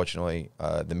 And unfortunately,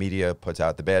 the media puts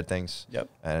out the bad things. Yep.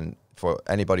 And for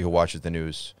anybody who watches the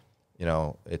news, you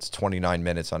know, it's 29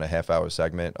 minutes on a half-hour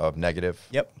segment of negative.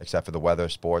 Yep. Except for the weather,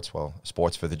 sports. Well,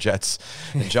 sports for the Jets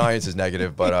and Giants is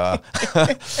negative, but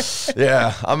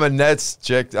yeah, I'm a Nets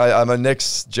chick. I'm a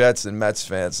Knicks, Jets, and Mets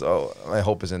fan, so my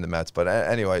hope is in the Mets. But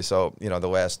anyway, so you know, the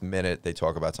last minute they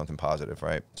talk about something positive,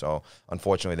 right? So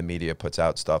unfortunately, the media puts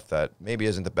out stuff that maybe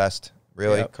isn't the best,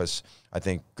 really, because I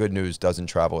think good news doesn't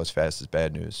travel as fast as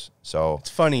bad news. So it's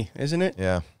funny, isn't it?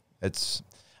 Yeah,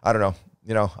 I don't know.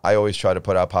 You know, I always try to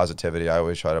put out positivity. I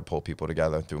always try to pull people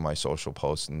together through my social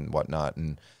posts and whatnot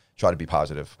and try to be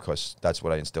positive because that's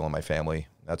what I instill in my family.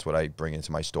 That's what I bring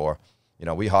into my store. You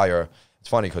know, we hire. It's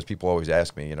funny because people always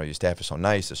ask me, you know, your staff is so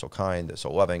nice, they're so kind, they're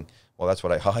so loving. Well, that's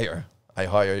what I hire. I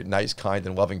hire nice, kind,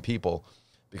 and loving people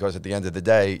because at the end of the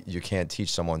day, you can't teach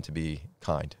someone to be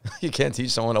kind. You can't teach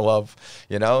someone to love,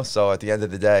 you know? So at the end of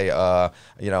the day,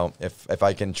 you know, if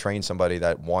I can train somebody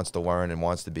that wants to learn and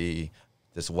wants to be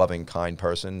this loving, kind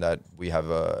person that we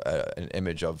have an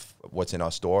image of what's in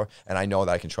our store, and I know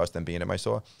that I can trust them being in my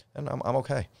store, and I'm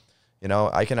okay. You know,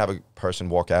 I can have a person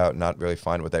walk out and not really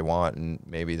find what they want, and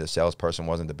maybe the salesperson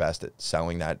wasn't the best at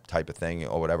selling that type of thing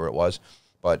or whatever it was,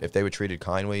 but if they were treated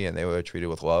kindly and they were treated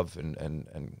with love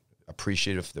and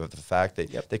appreciative of the fact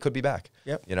that they could be back.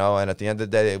 You know, and at the end of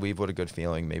the day, they leave with a good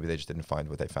feeling. Maybe they just didn't find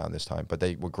what they found this time, but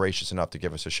they were gracious enough to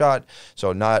give us a shot.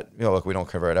 So not, you know, look, we don't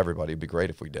convert everybody. It'd be great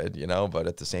if we did, you know, but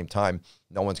at the same time,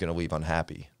 no one's going to leave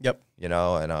unhappy. You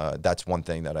know, and that's one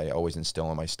thing that I always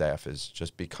instill in my staff is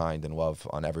just be kind and love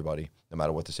on everybody, no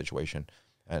matter what the situation.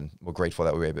 And we're grateful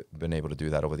that we've been able to do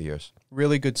that over the years.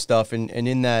 Really good stuff. And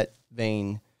in that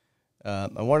vein, I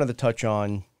wanted to touch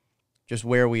on just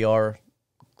where we are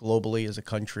globally as a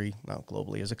country, not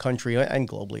globally as a country, and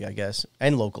globally, I guess,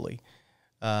 and locally.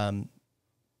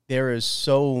 There is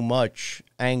so much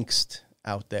angst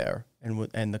out there,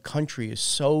 and the country is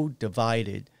so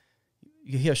divided.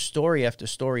 You hear story after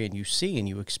story, and you see and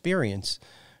you experience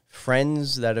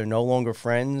friends that are no longer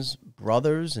friends,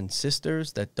 brothers and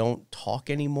sisters that don't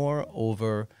talk anymore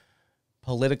over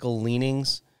political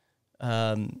leanings.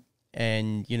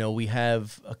 And, you know, we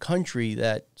have a country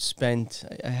that spent,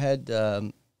 I had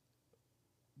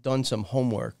done some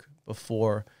homework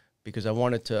before because I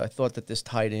thought that this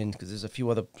tied in because there's a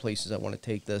few other places I want to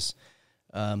take this.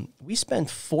 We spent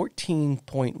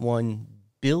 $14.1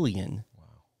 billion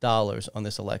on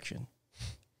this election.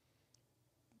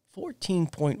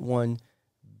 $14.1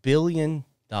 billion.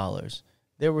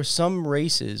 There were some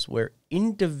races where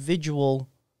individual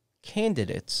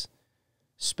candidates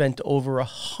spent over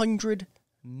 $100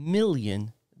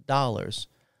 million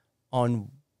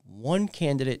on one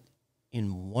candidate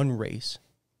in one race.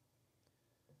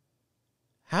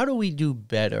 How do we do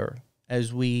better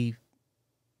as we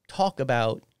talk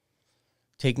about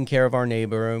taking care of our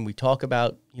neighbor and we talk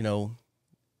about, you know,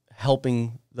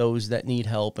 helping those that need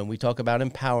help and we talk about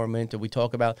empowerment and we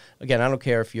talk about, again, I don't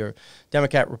care if you're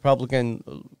Democrat,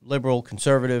 Republican, liberal,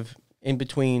 conservative, in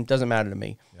between, doesn't matter to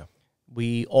me.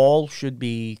 We all should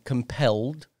be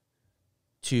compelled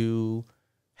to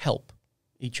help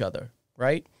each other,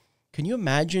 right? Can you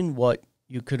imagine what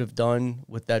you could have done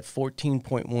with that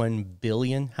 $14.1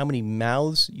 billion? How many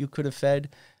mouths you could have fed?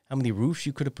 How many roofs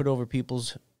you could have put over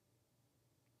people's,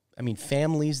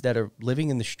 families that are living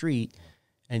in the street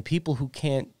and people who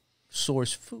can't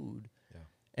source food.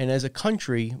 And as a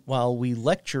country, while we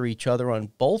lecture each other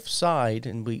on both sides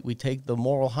and we take the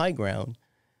moral high ground,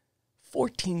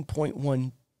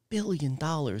 $14.1 billion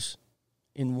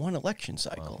in one election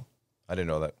cycle. Wow. I didn't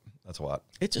know that. That's a lot.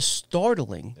 It's a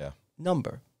startling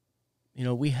number. You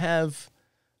know, we have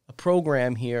a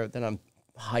program here that I'm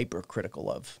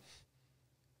hypercritical of.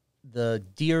 The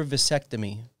deer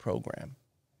vasectomy program.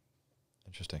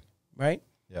 Interesting. Right?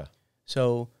 Yeah.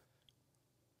 So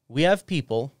we have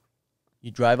people,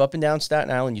 you drive up and down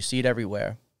Staten Island, you see it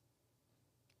everywhere,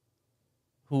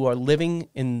 who are living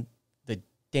in the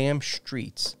damn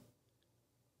streets,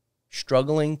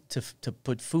 struggling to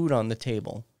put food on the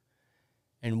table.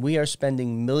 And we are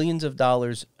spending millions of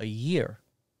dollars a year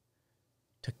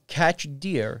to catch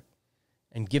deer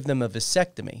and give them a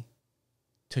vasectomy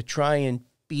to try and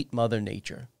beat Mother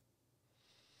Nature.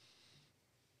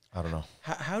 I don't know.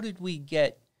 How did we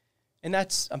get, and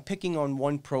I'm picking on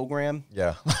one program.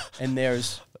 Yeah. And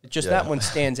there's, just that one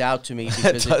stands out to me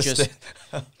because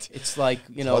it's like,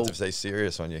 you know. It's hard to stay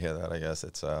serious when you hear that, I guess.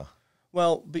 It's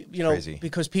well, you know, crazy.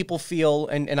 Because people feel,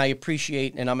 and I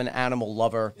appreciate, and I'm an animal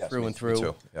lover through and through. Me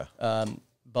too. Yeah.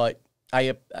 But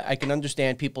I can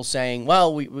understand people saying,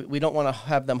 well, we don't want to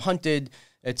have them hunted.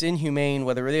 It's inhumane,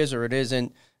 whether it is or it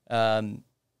isn't.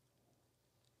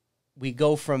 We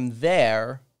go from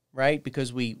there right?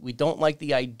 Because we don't like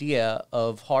the idea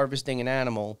of harvesting an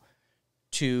animal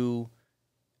to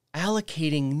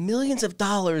allocating millions of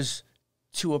dollars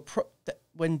to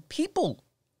when people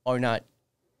are not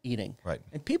eating, right?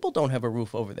 And people don't have a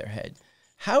roof over their head.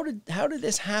 How did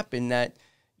this happen that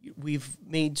we've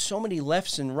made so many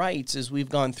lefts and rights as we've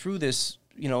gone through this,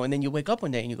 and then you wake up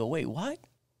one day and you go, wait, what?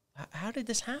 How did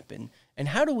this happen? And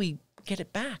how do we get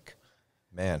it back?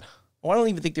 Man. Well, I don't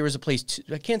even think there is a place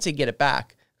I can't say get it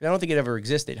back. I don't think it ever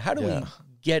existed. How do we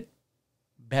get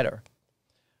better?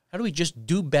 How do we just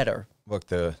do better? Look,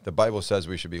 the Bible says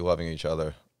we should be loving each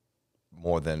other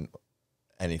more than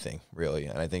anything, really.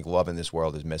 And I think love in this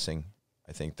world is missing.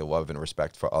 I think the love and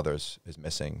respect for others is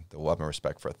missing. The love and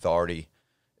respect for authority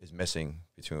is missing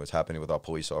between what's happening with our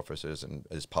police officers and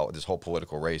this whole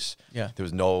political race. Yeah. There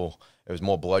was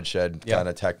more bloodshed, kind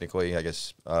of technically, I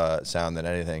guess, sound than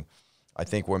anything. I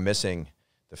think we're missing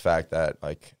the fact that,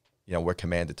 like, we're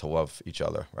commanded to love each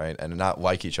other, right? And not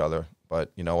like each other.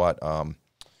 But you know what?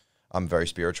 I'm very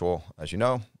spiritual, as you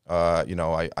know.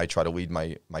 I try to lead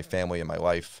my family and my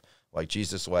life like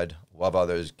Jesus led, love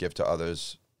others, give to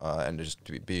others, and just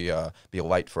be a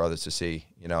light for others to see,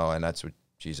 and that's what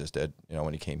Jesus did,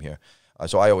 when he came here.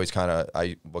 So I always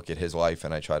I look at his life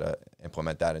and I try to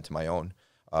implement that into my own.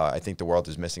 I think the world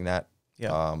is missing that.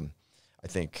 Yeah. I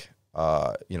think,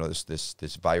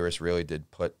 this virus really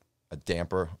did put a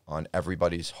damper on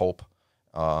everybody's hope.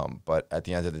 But at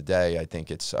the end of the day, I think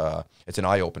it's an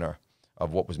eye-opener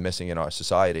of what was missing in our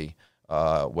society,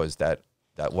 was that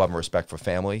love and respect for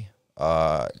family,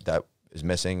 that is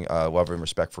missing, love and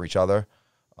respect for each other,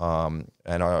 and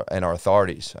our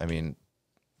authorities. I mean,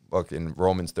 look, in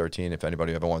Romans 13, if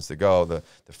anybody ever wants to go, the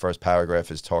first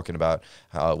paragraph is talking about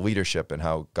how leadership and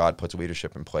how God puts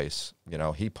leadership in place.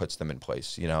 He puts them in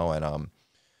place, and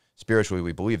spiritually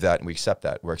we believe that and we accept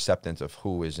that. We're acceptant of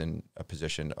who is in a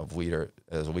position of leader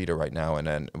as a leader right now, and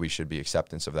then we should be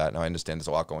acceptance of that. Now, I understand there's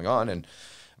a lot going on, and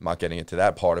I'm not getting into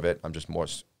that part of it. I'm just more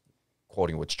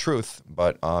quoting what's truth.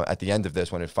 But at the end of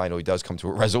this, when it finally does come to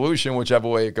a resolution, whichever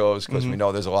way it goes, because we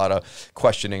know there's a lot of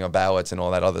questioning of ballots and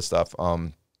all that other stuff,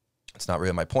 it's not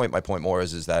really my point. My point more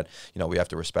is that, we have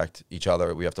to respect each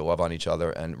other. We have to love on each other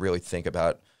and really think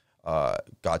about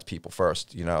God's people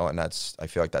first, and I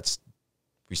feel like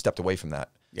we stepped away from that.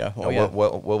 Yeah.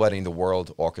 We're letting the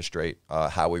world orchestrate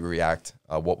how we react,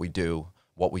 what we do,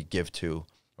 what we give to,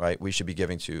 right? We should be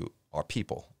giving to our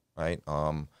people, right?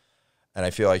 And I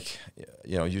feel like,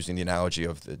 using the analogy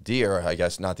of the deer, I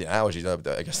guess not the analogy,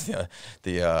 I guess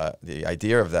the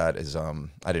idea of that is, I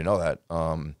didn't know that,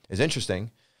 is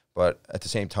interesting. But at the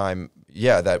same time,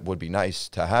 that would be nice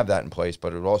to have that in place,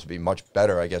 but it would also be much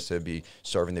better, I guess, to be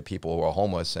serving the people who are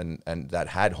homeless and that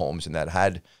had homes and that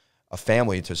had a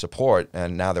family to support,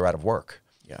 and now they're out of work.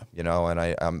 Yeah. And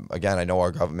I know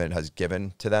our government has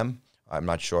given to them. I'm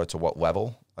not sure to what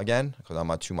level, again, because I'm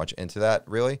not too much into that,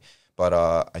 really. But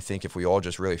I think if we all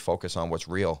just really focus on what's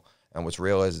real, and what's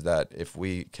real is that if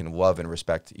we can love and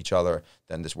respect each other,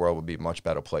 then this world would be a much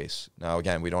better place. Now,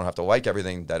 again, we don't have to like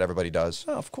everything that everybody does.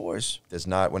 Oh, of course.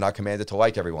 We're not commanded to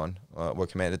like everyone. We're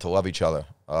commanded to love each other.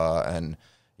 And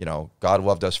God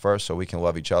loved us first, so we can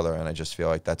love each other. And I just feel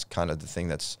like that's kind of the thing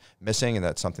that's missing, and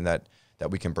that's something that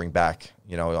we can bring back.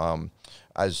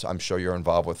 As I'm sure you're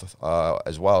involved with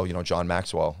as well. John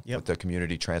Maxwell, with the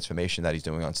community transformation that he's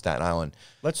doing on Staten Island.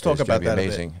 Let's talk about that.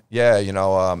 Amazing. A bit.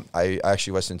 Yeah, I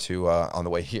actually listened to on the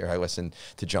way here. I listened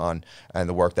to John and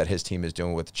the work that his team is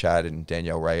doing with Chad and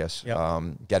Danielle Reyes,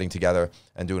 getting together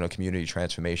and doing a community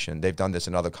transformation. They've done this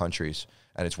in other countries,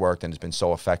 and it's worked, and it's been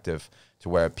so effective to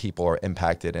where people are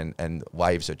impacted and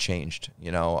lives are changed.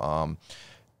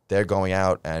 They're going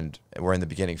out, and we're in the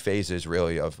beginning phases,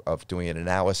 really, of doing an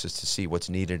analysis to see what's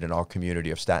needed in our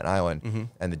community of Staten Island.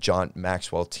 And the John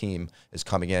Maxwell team is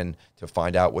coming in to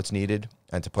find out what's needed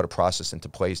and to put a process into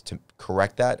place to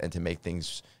correct that and to make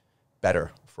things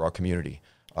better for our community.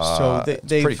 So it's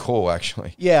pretty cool,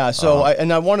 actually. Yeah. So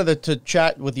I wanted to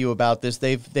chat with you about this.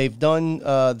 They've done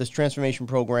this transformation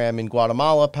program in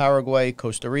Guatemala, Paraguay,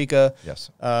 Costa Rica.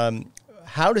 Yes.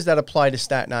 How does that apply to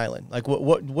Staten Island? Like,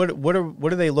 what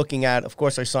are they looking at? Of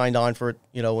course, I signed on for it,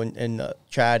 and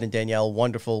Chad and Danielle,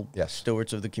 wonderful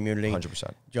stewards of the community.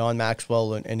 100%. John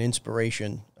Maxwell, an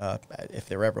inspiration, if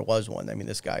there ever was one. I mean,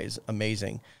 this guy is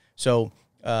amazing. So,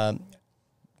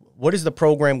 what is the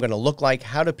program going to look like?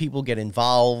 How do people get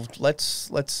involved?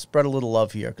 Let's spread a little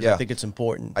love here, because I think it's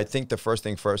important. I think the first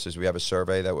thing first is we have a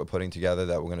survey that we're putting together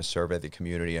that we're going to survey the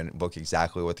community and look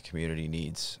exactly what the community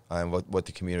needs and what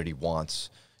the community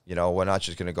wants. We're not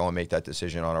just going to go and make that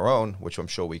decision on our own, which I'm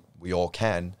sure we all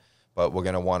can, but we're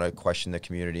going to want to question the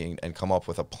community and come up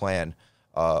with a plan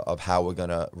of how we're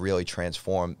gonna really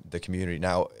transform the community.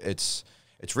 Now it's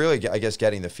really, I guess,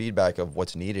 getting the feedback of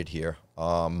what's needed here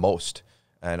most.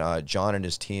 And John and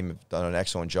his team have done an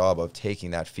excellent job of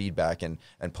taking that feedback and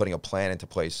putting a plan into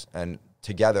place. And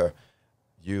together,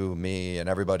 you, me, and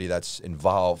everybody that's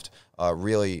involved,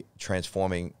 really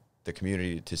transforming the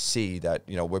community to see that,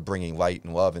 you know, we're bringing light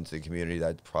and love into the community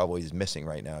that probably is missing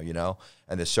right now, you know?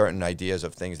 And there's certain ideas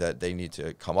of things that they need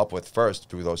to come up with first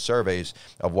through those surveys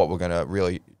of what we're going to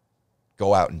really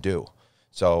go out and do.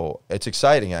 So it's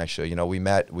exciting, actually. You know,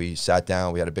 we sat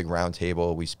down, we had a big round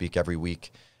table, we speak every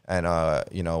week. And,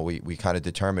 you know, we kind of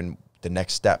determine the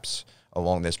next steps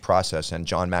along this process. And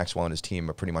John Maxwell and his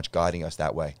team are pretty much guiding us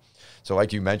that way. So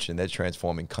like you mentioned, they're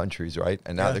transforming countries, right?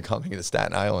 And now they're coming to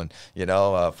Staten Island, you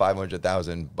know,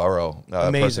 500,000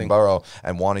 person borough,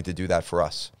 and wanting to do that for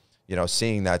us. You know,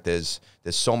 seeing that there's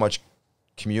so much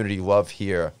community love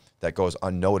here that goes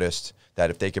unnoticed,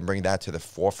 that if they can bring that to the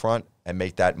forefront and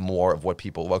make that more of what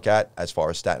people look at as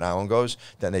far as Staten Island goes,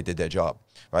 then they did their job,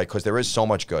 right? Because there is so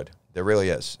much good. There really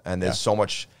is. And there's so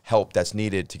much help that's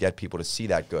needed to get people to see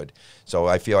that good. So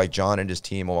I feel like John and his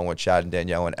team, along with Chad and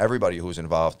Danielle and everybody who's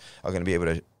involved, are going to be able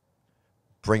to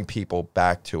bring people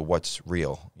back to what's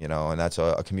real, you know, and that's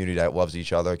a community that loves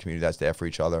each other, a community that's there for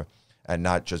each other, and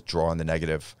not just draw on the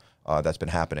negative that's been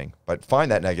happening, but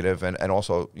find that negative and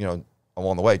also, you know,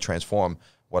 along the way, transform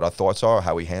what our thoughts are,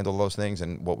 how we handle those things,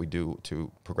 and what we do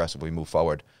to progressively move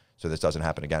forward so this doesn't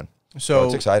happen again. So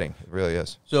it's exciting. It really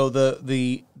is. So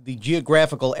the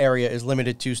geographical area is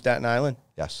limited to Staten Island?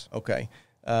 Yes. Okay.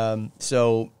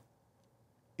 So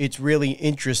it's really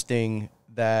interesting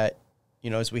that, you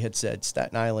know, as we had said,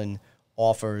 Staten Island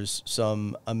offers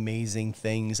some amazing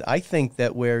things. I think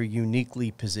that we're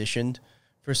uniquely positioned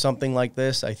for something like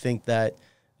this. I think that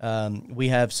we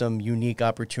have some unique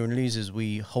opportunities as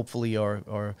we hopefully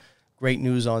are great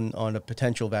news on a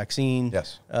potential vaccine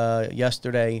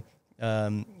yesterday.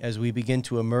 As we begin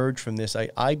to emerge from this,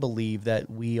 I believe that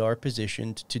we are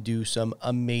positioned to do some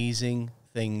amazing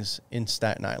things in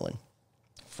Staten Island.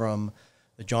 From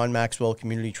the John Maxwell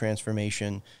Community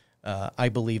Transformation, I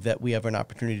believe that we have an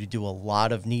opportunity to do a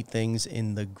lot of neat things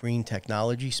in the green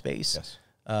technology space. Yes.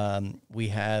 We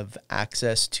have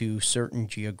access to certain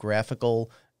geographical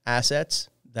assets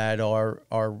that are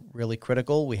really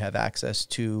critical. We have access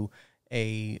to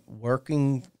a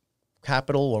working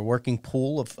capital or working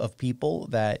pool of people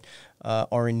that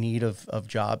are in need of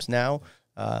jobs now.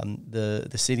 The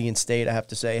city and state, I have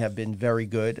to say, have been very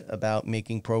good about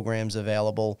making programs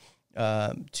available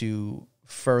to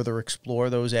further explore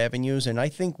those avenues. And I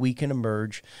think we can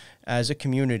emerge as a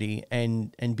community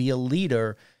and be a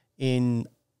leader in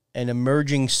an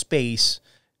emerging space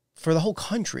for the whole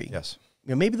country. Yes. You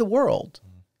know, maybe the world.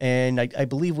 And I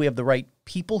believe we have the right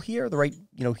people here, the right,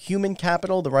 you know, human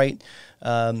capital, the right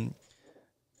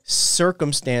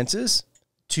circumstances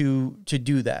to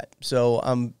do that.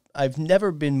 So I've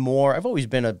never been more, I've always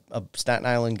been a Staten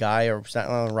Island guy or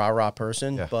Staten Island rah-rah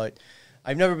person, but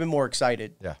I've never been more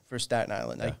excited for Staten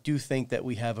Island. I do think that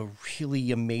we have a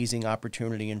really amazing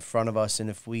opportunity in front of us, and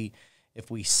if we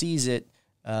seize it,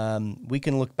 we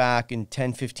can look back in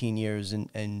 10, 15 years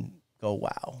and go,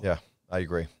 wow. Yeah, I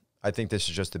agree. I think this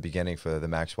is just the beginning for the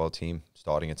Maxwell team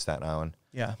starting at Staten Island.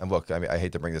 Yeah. And look, I mean, I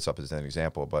hate to bring this up as an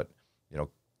example, but, you know,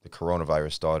 the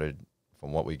coronavirus started,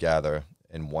 from what we gather,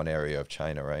 in one area of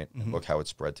China, right? Mm-hmm. And look how it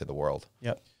spread to the world.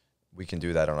 Yep. We can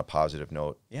do that on a positive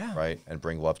note, right? And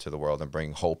bring love to the world and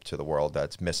bring hope to the world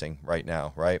that's missing right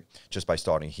now, right? Just by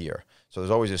starting here. So there's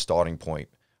always a starting point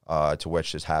to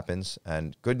which this happens.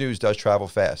 And good news does travel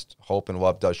fast. Hope and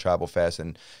love does travel fast.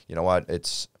 And you know what?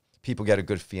 People get a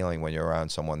good feeling when you're around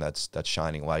someone that's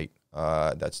shining light,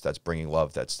 that's bringing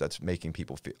love, that's making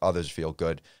others feel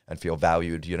good and feel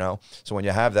valued, you know? So when you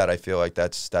have that, I feel like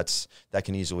that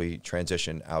can easily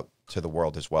transition out to the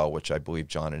world as well, which I believe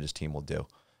John and his team will do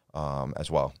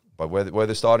as well. But we're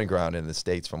the starting ground in the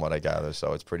States from what I gather,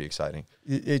 so it's pretty exciting.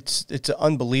 It's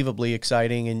unbelievably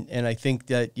exciting, and I think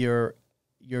that you're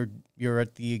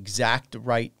at the exact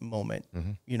right moment.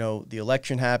 Mm-hmm. You know, the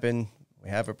election happened. We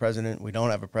have a president. We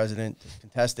don't have a president. It's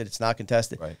contested. It's not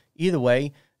contested. Right. Either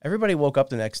way, everybody woke up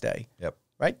the next day. Yep.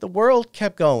 Right? The world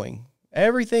kept going.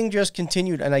 Everything just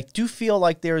continued. And I do feel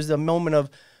like there's a moment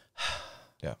of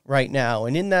right now.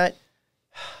 And in that,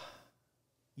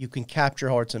 you can capture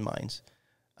hearts and minds.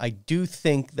 I do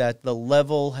think that the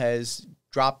level has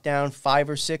dropped down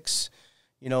 5 or 6,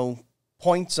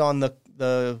 points on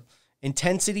the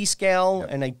intensity scale. Yep.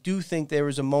 And I do think there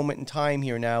is a moment in time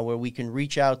here now where we can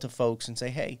reach out to folks and say,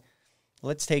 hey,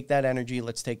 let's take that energy,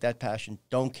 let's take that passion.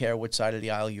 Don't care what side of the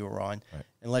aisle you're on. Right.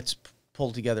 And let's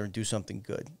pull together and do something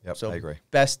good. Yep, so I agree.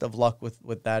 Best of luck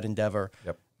with that endeavor.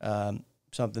 Yep.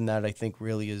 Something that I think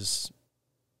really is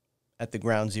at the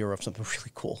ground zero of something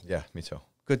really cool. Yeah, me too.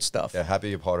 Good stuff. Yeah,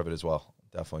 happy to be a part of it as well.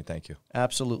 Definitely, thank you.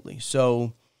 Absolutely.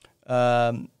 So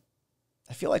I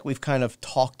feel like we've kind of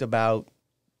talked about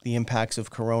the impacts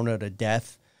of Corona to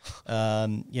death,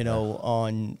 on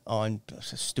a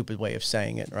stupid way of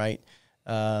saying it, right?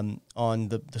 On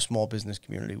the small business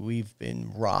community. We've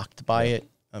been rocked by it.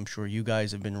 I'm sure you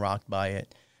guys have been rocked by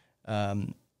it. I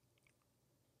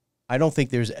don't think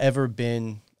there's ever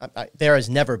been, there has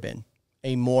never been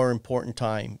a more important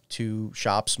time to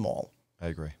shop small. I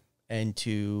agree. And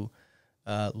to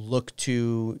look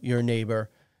to your neighbor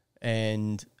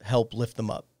and help lift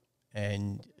them up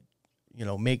and,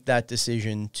 make that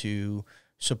decision to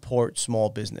support small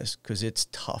business because it's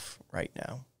tough right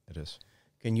now. It is.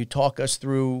 Can you talk us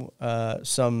through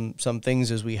some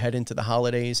things as we head into the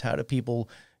holidays? How do people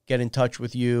get in touch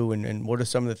with you and what are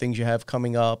some of the things you have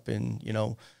coming up? And,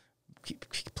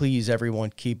 please, everyone,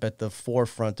 keep at the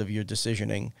forefront of your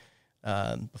decisioning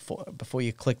before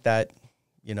you click that,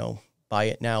 buy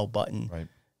it now button. Right.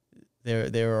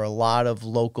 There are a lot of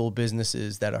local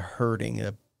businesses that are hurting in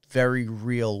a very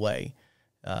real way.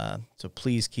 So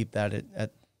please keep that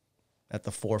at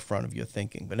the forefront of your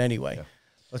thinking. But anyway,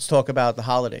 let's talk about the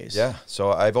holidays. Yeah.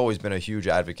 So I've always been a huge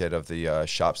advocate of the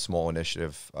Shop Small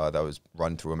initiative that was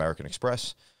run through American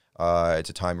Express. It's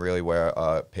a time really where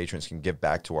patrons can give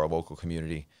back to our local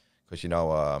community because,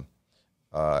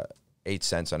 8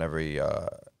 cents on every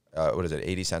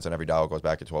 80 cents on every dollar goes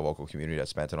back into our local community that's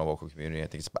spent in our local community. I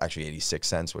think it's actually 86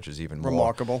 cents, which is even more.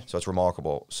 Remarkable. So it's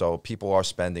remarkable. So people are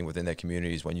spending within their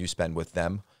communities when you spend with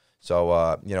them.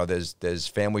 So, there's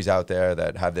families out there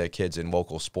that have their kids in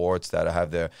local sports that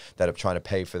are trying to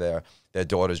pay for their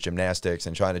daughter's gymnastics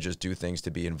and trying to just do things to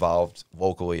be involved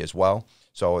locally as well.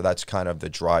 So that's kind of the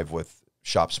drive with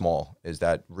Shop Small, is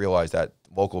that realize that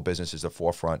local business is the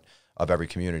forefront of every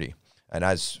community. And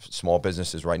as small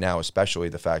businesses right now, especially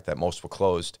the fact that most were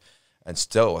closed and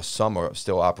some are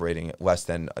still operating less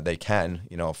than they can,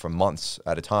 for months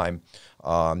at a time,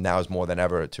 now is more than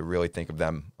ever to really think of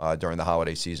them during the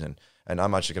holiday season. And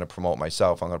I'm not just going to promote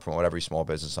myself. I'm going to promote every small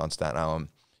business on Staten Island.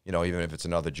 Even if it's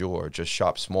another jeweler, just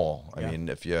shop small. I mean,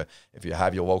 if you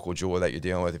have your local jeweler that you're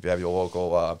dealing with, if you have your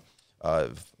local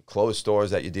clothes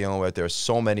stores that you're dealing with, there's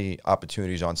so many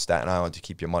opportunities on Staten Island to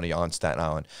keep your money on Staten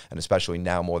Island. And especially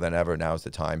now more than ever, now is the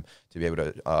time to be able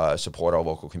to support our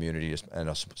local communities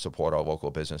and support our local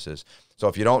businesses. So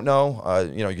if you don't know,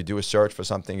 you could do a search for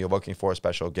something you're looking for, a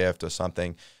special gift or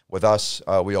something. With us,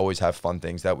 we always have fun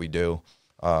things that we do.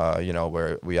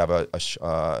 Where we have a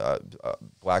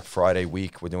Black Friday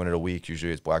week. We're doing it a week.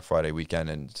 Usually it's Black Friday weekend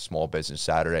and Small Business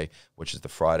Saturday, which is the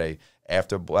Friday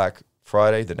after Black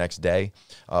Friday, the next day,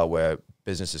 where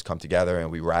businesses come together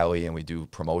and we rally and we do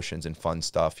promotions and fun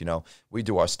stuff. We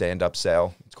do our stand-up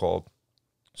sale, it's called.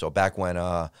 So back when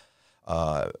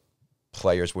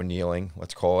players were kneeling,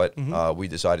 let's call it, we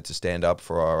decided to stand up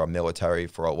for our military,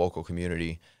 for our local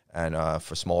community, and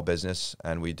for small business.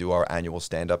 And we do our annual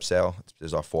stand-up sale. This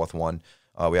is our fourth one.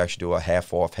 We actually do a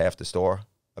half off, half the store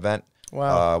event.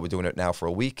 Wow. We're doing it now for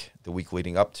a week, the week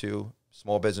leading up to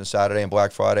Small Business Saturday and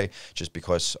Black Friday, just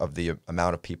because of the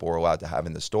amount of people we're allowed to have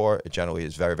in the store. It generally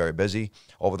is very, very busy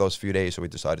over those few days, so we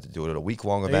decided to do it at a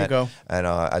week-long event. There you go. And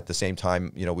at the same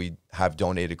time, we have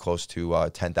donated close to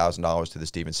 $10,000 to the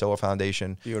Stephen Siller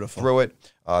Foundation. Beautiful. Through it.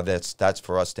 That's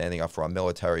for us standing up for our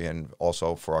military and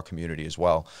also for our community as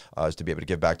well, is to be able to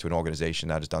give back to an organization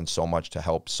that has done so much to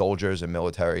help soldiers and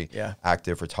military,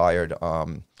 active, retired,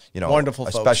 wonderful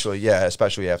folks.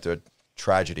 Especially after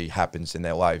tragedy happens in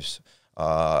their lives.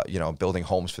 Building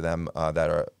homes for them that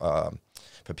are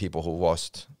for people who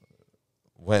lost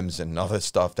limbs and other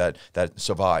stuff that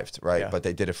survived, right? Yeah. But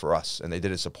they did it for us, and they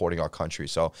did it supporting our country.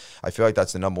 So I feel like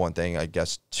that's the number one thing, I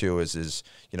guess, too, is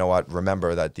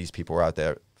remember that these people are out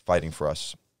there fighting for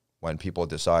us. When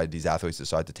these athletes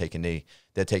decide to take a knee,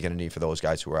 they're taking a knee for those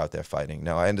guys who are out there fighting.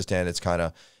 Now, I understand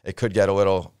it could get a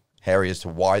little hairy as to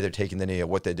why they're taking the knee or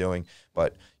what they're doing.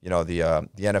 But, the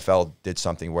NFL did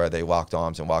something where they locked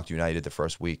arms and walked united the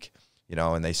first week,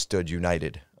 and they stood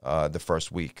united the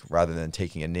first week rather than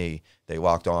taking a knee. They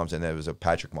locked arms, and there was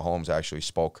Patrick Mahomes actually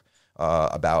spoke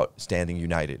about standing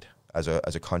united as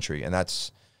a country. And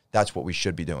that's what we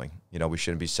should be doing. We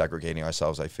shouldn't be segregating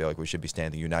ourselves. I feel like we should be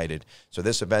standing united. So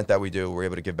this event that we do, we're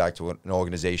able to give back to an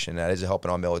organization that is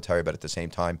helping our military, but at the same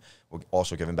time, we're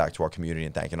also giving back to our community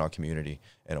and thanking our community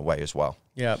in a way as well.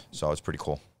 Yeah. So it's pretty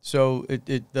cool. So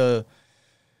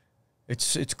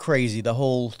it's crazy, the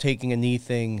whole taking a knee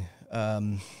thing.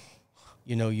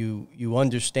 you know, you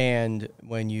understand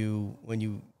when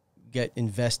you get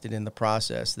invested in the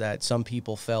process that some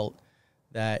people felt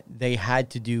that they had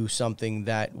to do something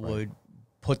that would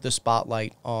put the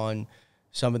spotlight on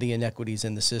some of the inequities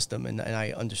in the system, and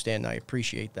I understand and I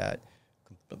appreciate that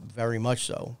very much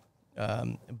so.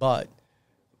 But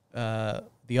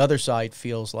the other side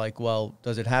feels like, well,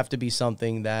 does it have to be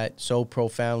something that so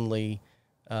profoundly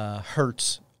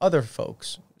hurts other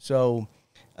folks? So,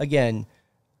 again,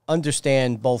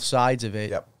 understand both sides of it.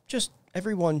 Yep. Just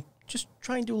everyone, just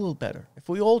try and do a little better. If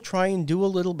we all try and do a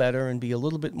little better and be a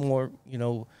little bit more, you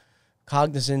know,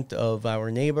 cognizant of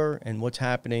our neighbor and what's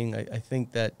happening, I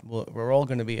think that we're all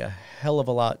going to be a hell of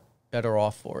a lot better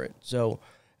off for it. So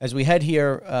as we head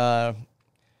here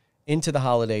into the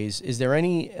holidays, is there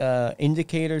any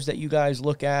indicators that you guys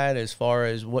look at as far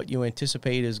as what you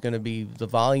anticipate is going to be the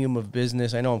volume of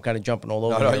business? I know I'm kind of jumping all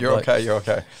over. No, here, you're okay. You're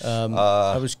okay.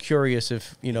 I was curious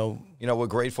if, you know. You know, we're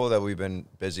grateful that we've been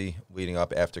busy leading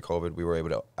up after COVID. We were able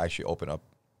to actually open up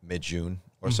mid-June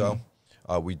or so.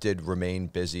 We did remain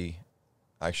busy.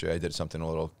 Actually, I did something a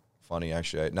little funny.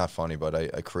 Actually, not funny, but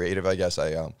I creative, I guess.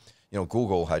 You know,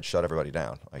 Google had shut everybody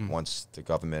down. Like once the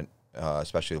government,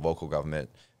 especially the local government,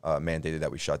 mandated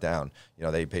that we shut down, you know,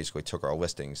 they basically took our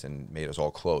listings and made us all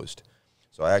closed.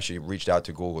 So I actually reached out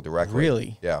to Google directly.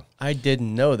 Really? Yeah. I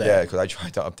didn't know that. Yeah, because I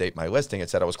tried to update my listing. It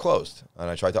said I was closed. And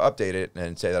I tried to update it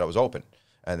and say that I was open.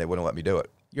 And they wouldn't let me do it.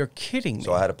 You're kidding me.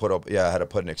 So I had to put up, I had to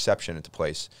put an exception into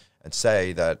place and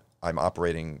say that I'm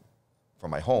operating from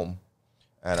my home.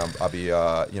 And I'll be,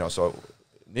 you know, so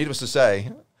needless to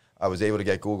say, I was able to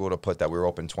get Google to put that we were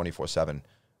open 24/7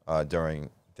 during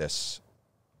this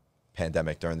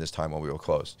pandemic, during this time when we were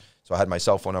closed. So I had my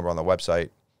cell phone number on the website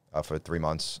for 3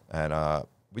 months, and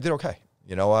we did okay.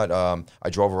 You know what? I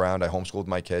drove around. I homeschooled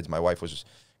my kids. My wife was,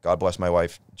 God bless my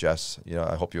wife, Jess. You know,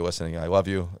 I hope you're listening. I love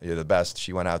you. You're the best.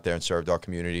 She went out there and served our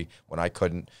community when I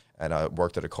couldn't, and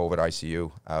worked at a COVID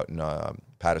ICU out in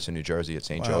Paterson, New Jersey at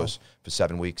St. Joe's for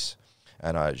 7 weeks.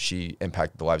 And she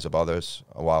impacted the lives of others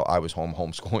while I was home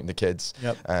homeschooling the kids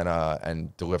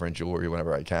and delivering jewelry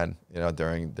whenever I can, you know,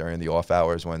 during the off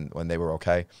hours when they were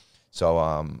okay. So,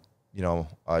 you know,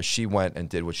 she went and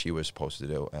did what she was supposed to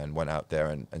do and went out there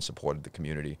and supported the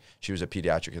community. She was a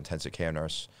pediatric intensive care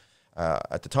nurse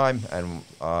at the time, and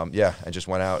and just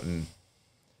went out and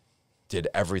did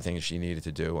everything she needed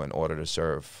to do in order to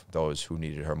serve those who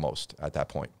needed her most at that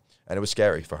point. And it was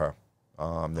scary for her.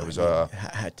 There was it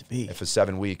had to be. For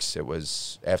 7 weeks. It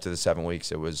was after the 7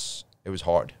 weeks. It was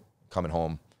hard coming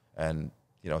home, and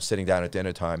you know, sitting down at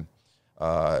dinner time,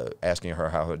 asking her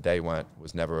how her day went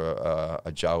was never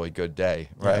a jolly good day,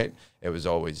 right? It was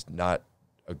always not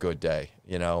a good day,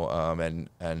 you know.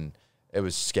 And it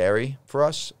was scary for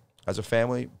us as a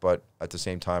family, but at the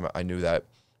same time, I knew that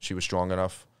she was strong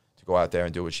enough to go out there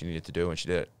and do what she needed to do, and she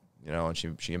did it. You know, and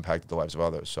she impacted the lives of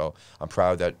others. So I'm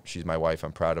proud that she's my wife.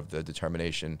 I'm proud of the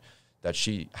determination that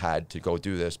she had to go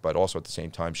do this, but also at the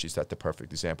same time, she set the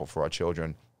perfect example for our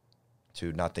children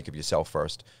to not think of yourself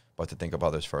first, but to think of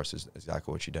others first is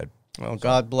exactly what she did. Well, so,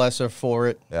 God bless her for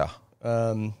it. Yeah.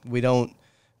 We don't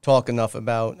talk enough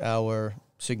about our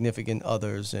significant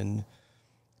others and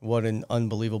what an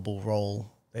unbelievable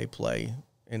role they play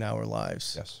in our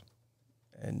lives. Yes.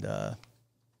 And,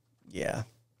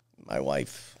 my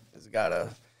wife has got a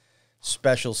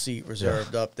special seat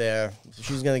reserved up there.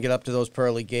 She's going to get up to those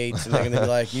pearly gates, and they're going to be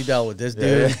like, you dealt with this,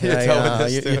 dude.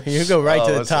 You go right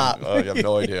to the top. Oh, you have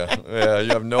no idea. Yeah, you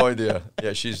have no idea.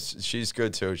 Yeah, she's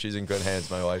good, too. She's in good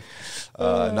hands, my wife.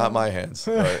 Not my hands,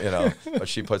 but, you know. But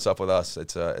she puts up with us.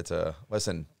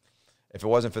 Listen, if it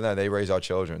wasn't for them, they raise our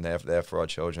children. They're there for our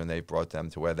children. They brought them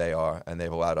to where they are, and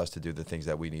they've allowed us to do the things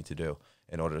that we need to do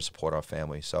in order to support our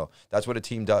family. So that's what a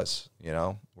team does, you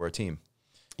know. We're a team.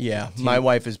 Yeah, my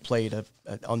wife has played an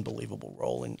unbelievable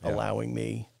role in allowing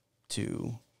me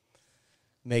to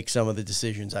make some of the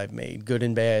decisions I've made, good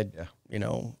and bad, you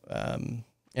know. And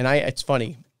it's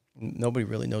funny, nobody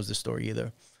really knows the story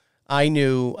either. I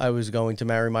knew I was going to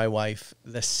marry my wife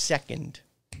the second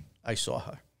I saw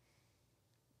her.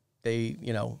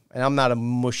 You know, and I'm not a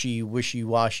mushy,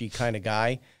 wishy-washy kind of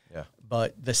guy,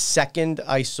 but the second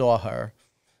I saw her,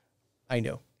 I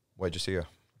knew. Where'd you see her?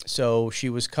 So she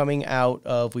was coming out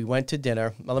of, we went to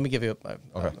dinner. Well, let me give you,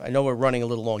 I know we're running a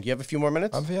little long. Do you have a few more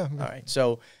minutes? Yeah. All right.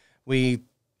 So we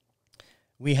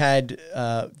had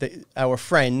our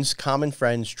friends, common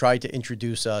friends, tried to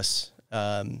introduce us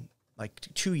like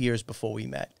 2 years before we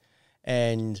met.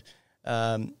 And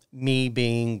me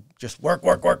being just work,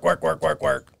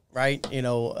 right? You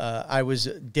know, I was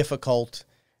difficult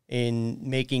in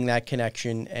making that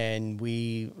connection, and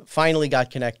we finally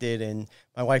got connected, and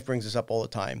my wife brings this up all the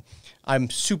time. I'm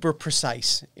super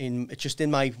precise in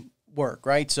my work,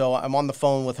 right? So I'm on the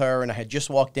phone with her, and I had just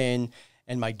walked in,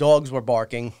 and my dogs were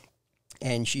barking,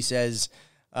 and she says,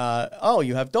 oh,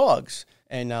 you have dogs.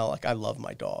 And now, like, I love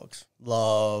my dogs,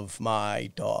 my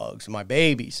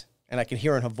babies. And I can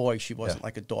hear in her voice she wasn't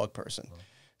like a dog person.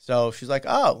 So she's like,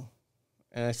 oh.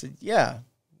 And I said, yeah.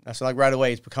 So like right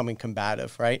away it's becoming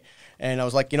combative, right? And I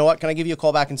was like, you know what? Can I give you a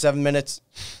call back in 7 minutes?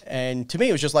 And to me,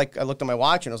 it was just like, I looked at my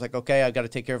watch and I was like, okay, I've got to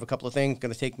take care of a couple of things. It's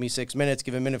going to take me 6 minutes,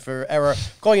 give a minute for error.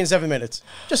 Call you in 7 minutes.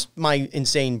 Just my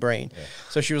insane brain. Yeah.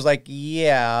 So she was like,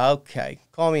 yeah, okay.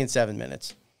 Call me in 7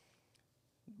 minutes.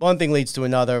 One thing leads to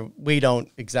another. We don't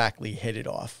exactly hit it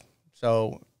off.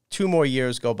 So 2 more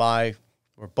years go by.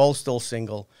 We're both still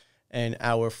single. And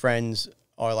our friends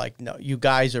are like, no, you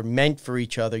guys are meant for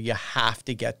each other. You have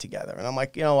to get together. And I'm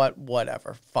like, you know what?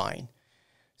 Whatever. Fine.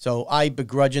 So I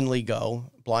begrudgingly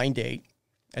go, blind date.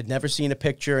 I'd never seen a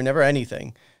picture, never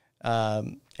anything.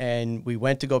 And we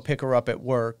went to go pick her up at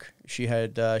work. She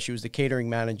was the catering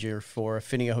manager for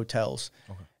Affinia Hotels.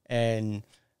 Okay. And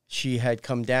she had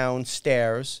come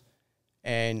downstairs,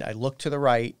 and I looked to the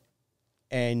right,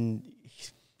 and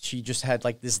she just had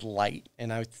like this light.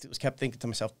 And I kept thinking to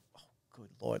myself, good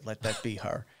Lord, let that be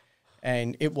her.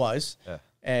 And it was. Yeah.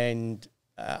 And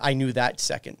I knew that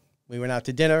second. We went out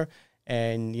to dinner,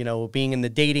 and, you know, being in the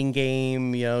dating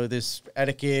game, you know, this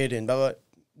etiquette and blah, blah,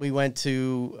 we went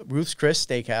to Ruth's Chris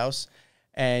Steakhouse,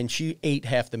 and she ate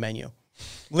half the menu,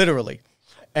 literally.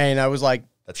 And I was like,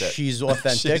 she's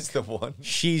authentic. She's the one.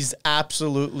 She's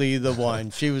absolutely the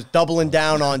one. She was doubling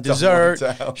down on dessert.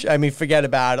 I mean, forget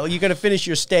about it. You're going to finish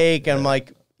your steak. And I'm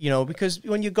like, you know, because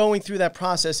when you're going through that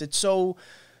process, it's so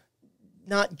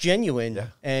not genuine. Yeah.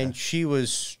 And she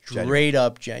was straight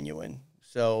up genuine.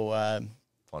 So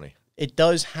funny. It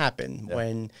does happen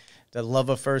when the love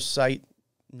at first sight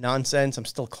nonsense, I'm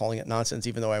still calling it nonsense,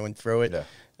 even though I went through it.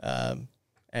 Yeah.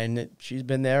 She's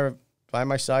been there by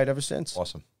my side ever since.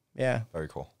 Awesome. Yeah. Very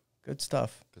cool. Good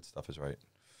stuff. Good stuff is right.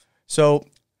 So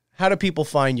how do people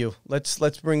find you? Let's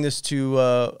bring this to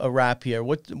a wrap here.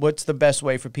 What's the best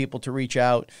way for people to reach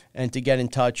out and to get in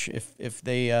touch if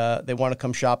they want to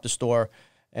come shop the store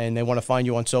and they want to find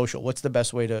you on social? What's the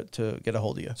best way to get a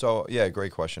hold of you? So, yeah,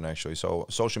 great question, actually. So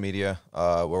social media,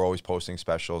 we're always posting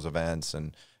specials, events,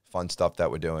 and fun stuff that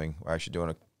we're doing. We're actually doing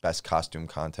a best costume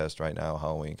contest right now,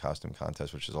 Halloween costume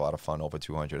contest, which is a lot of fun, over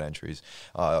 200 entries,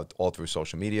 all through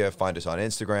social media. Find us on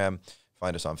Instagram,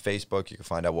 find us on Facebook. You can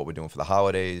find out what we're doing for the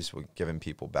holidays. We're giving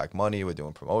people back money. We're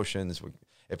doing promotions.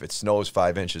 If it snows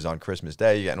 5 inches on Christmas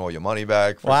Day, you're getting all your money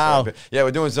back. Wow. Yeah,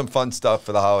 we're doing some fun stuff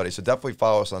for the holidays. So definitely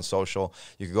follow us on social.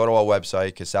 You can go to our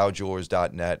website,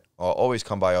 casalejewelers.net, or always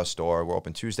come by our store. We're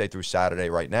open Tuesday through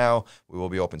Saturday right now. We will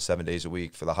be open 7 days a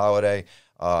week for the holiday.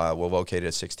 We're located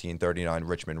at 1639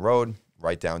 Richmond Road,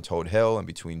 right down Toad Hill in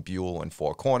between Buell and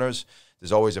Four Corners.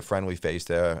 There's always a friendly face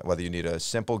there, whether you need a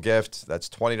simple gift, that's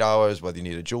 $20, whether you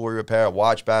need a jewelry repair, a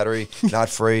watch battery, not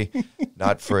free,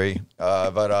 not free.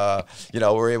 But you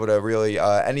know, we're able to really,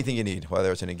 anything you need,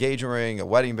 whether it's an engagement ring, a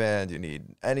wedding band, you need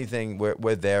anything,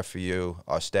 we're there for you.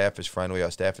 Our staff is friendly.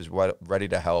 Our staff is ready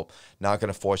to help, not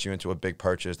going to force you into a big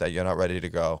purchase that you're not ready to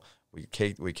go. We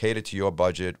cater to your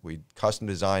budget. We custom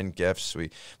design gifts. We're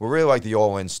really like the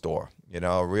all-in store, you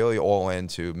know, really all in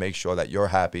to make sure that you're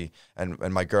happy. And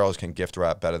my girls can gift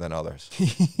wrap better than others,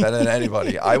 better than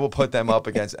anybody. I will put them up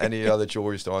against any other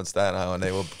jewelry store in Staten Island.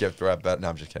 They will gift wrap better. No,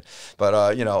 I'm just kidding.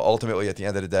 But, you know, ultimately at the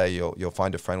end of the day, you'll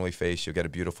find a friendly face. You'll get a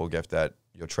beautiful gift that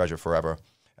you'll treasure forever.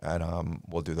 And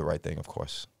we'll do the right thing, of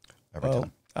course, every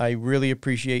time. I really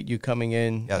appreciate you coming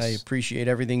in. Yes. I appreciate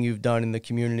everything you've done in the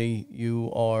community.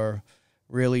 You are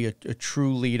really a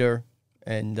true leader,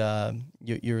 and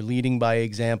you're leading by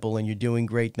example, and you're doing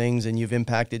great things, and you've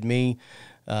impacted me.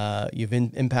 You've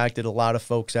impacted a lot of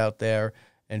folks out there,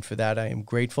 and for that I am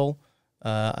grateful.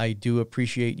 I do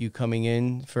appreciate you coming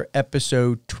in for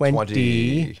episode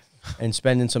 20. And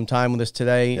spending some time with us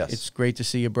today. Yes. It's great to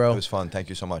see you, bro. It was fun. Thank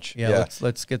you so much. Yeah.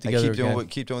 Let's get together again.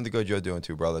 Keep doing the good you're doing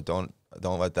too, brother. Don't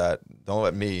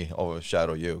let me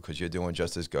overshadow you, because you're doing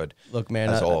just as good. Look,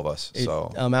 man, as all of us.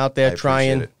 So I'm out there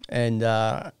trying, and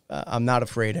I'm not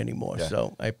afraid anymore. Yeah.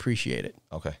 So I appreciate it.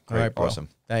 Okay, great, all right, bro. Awesome.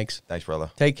 Thanks,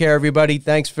 brother. Take care, everybody.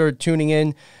 Thanks for tuning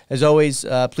in. As always,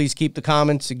 please keep the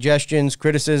comments, suggestions,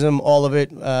 criticism, all of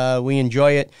it. We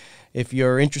enjoy it. If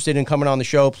you're interested in coming on the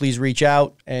show, please reach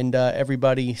out, and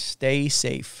everybody stay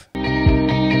safe.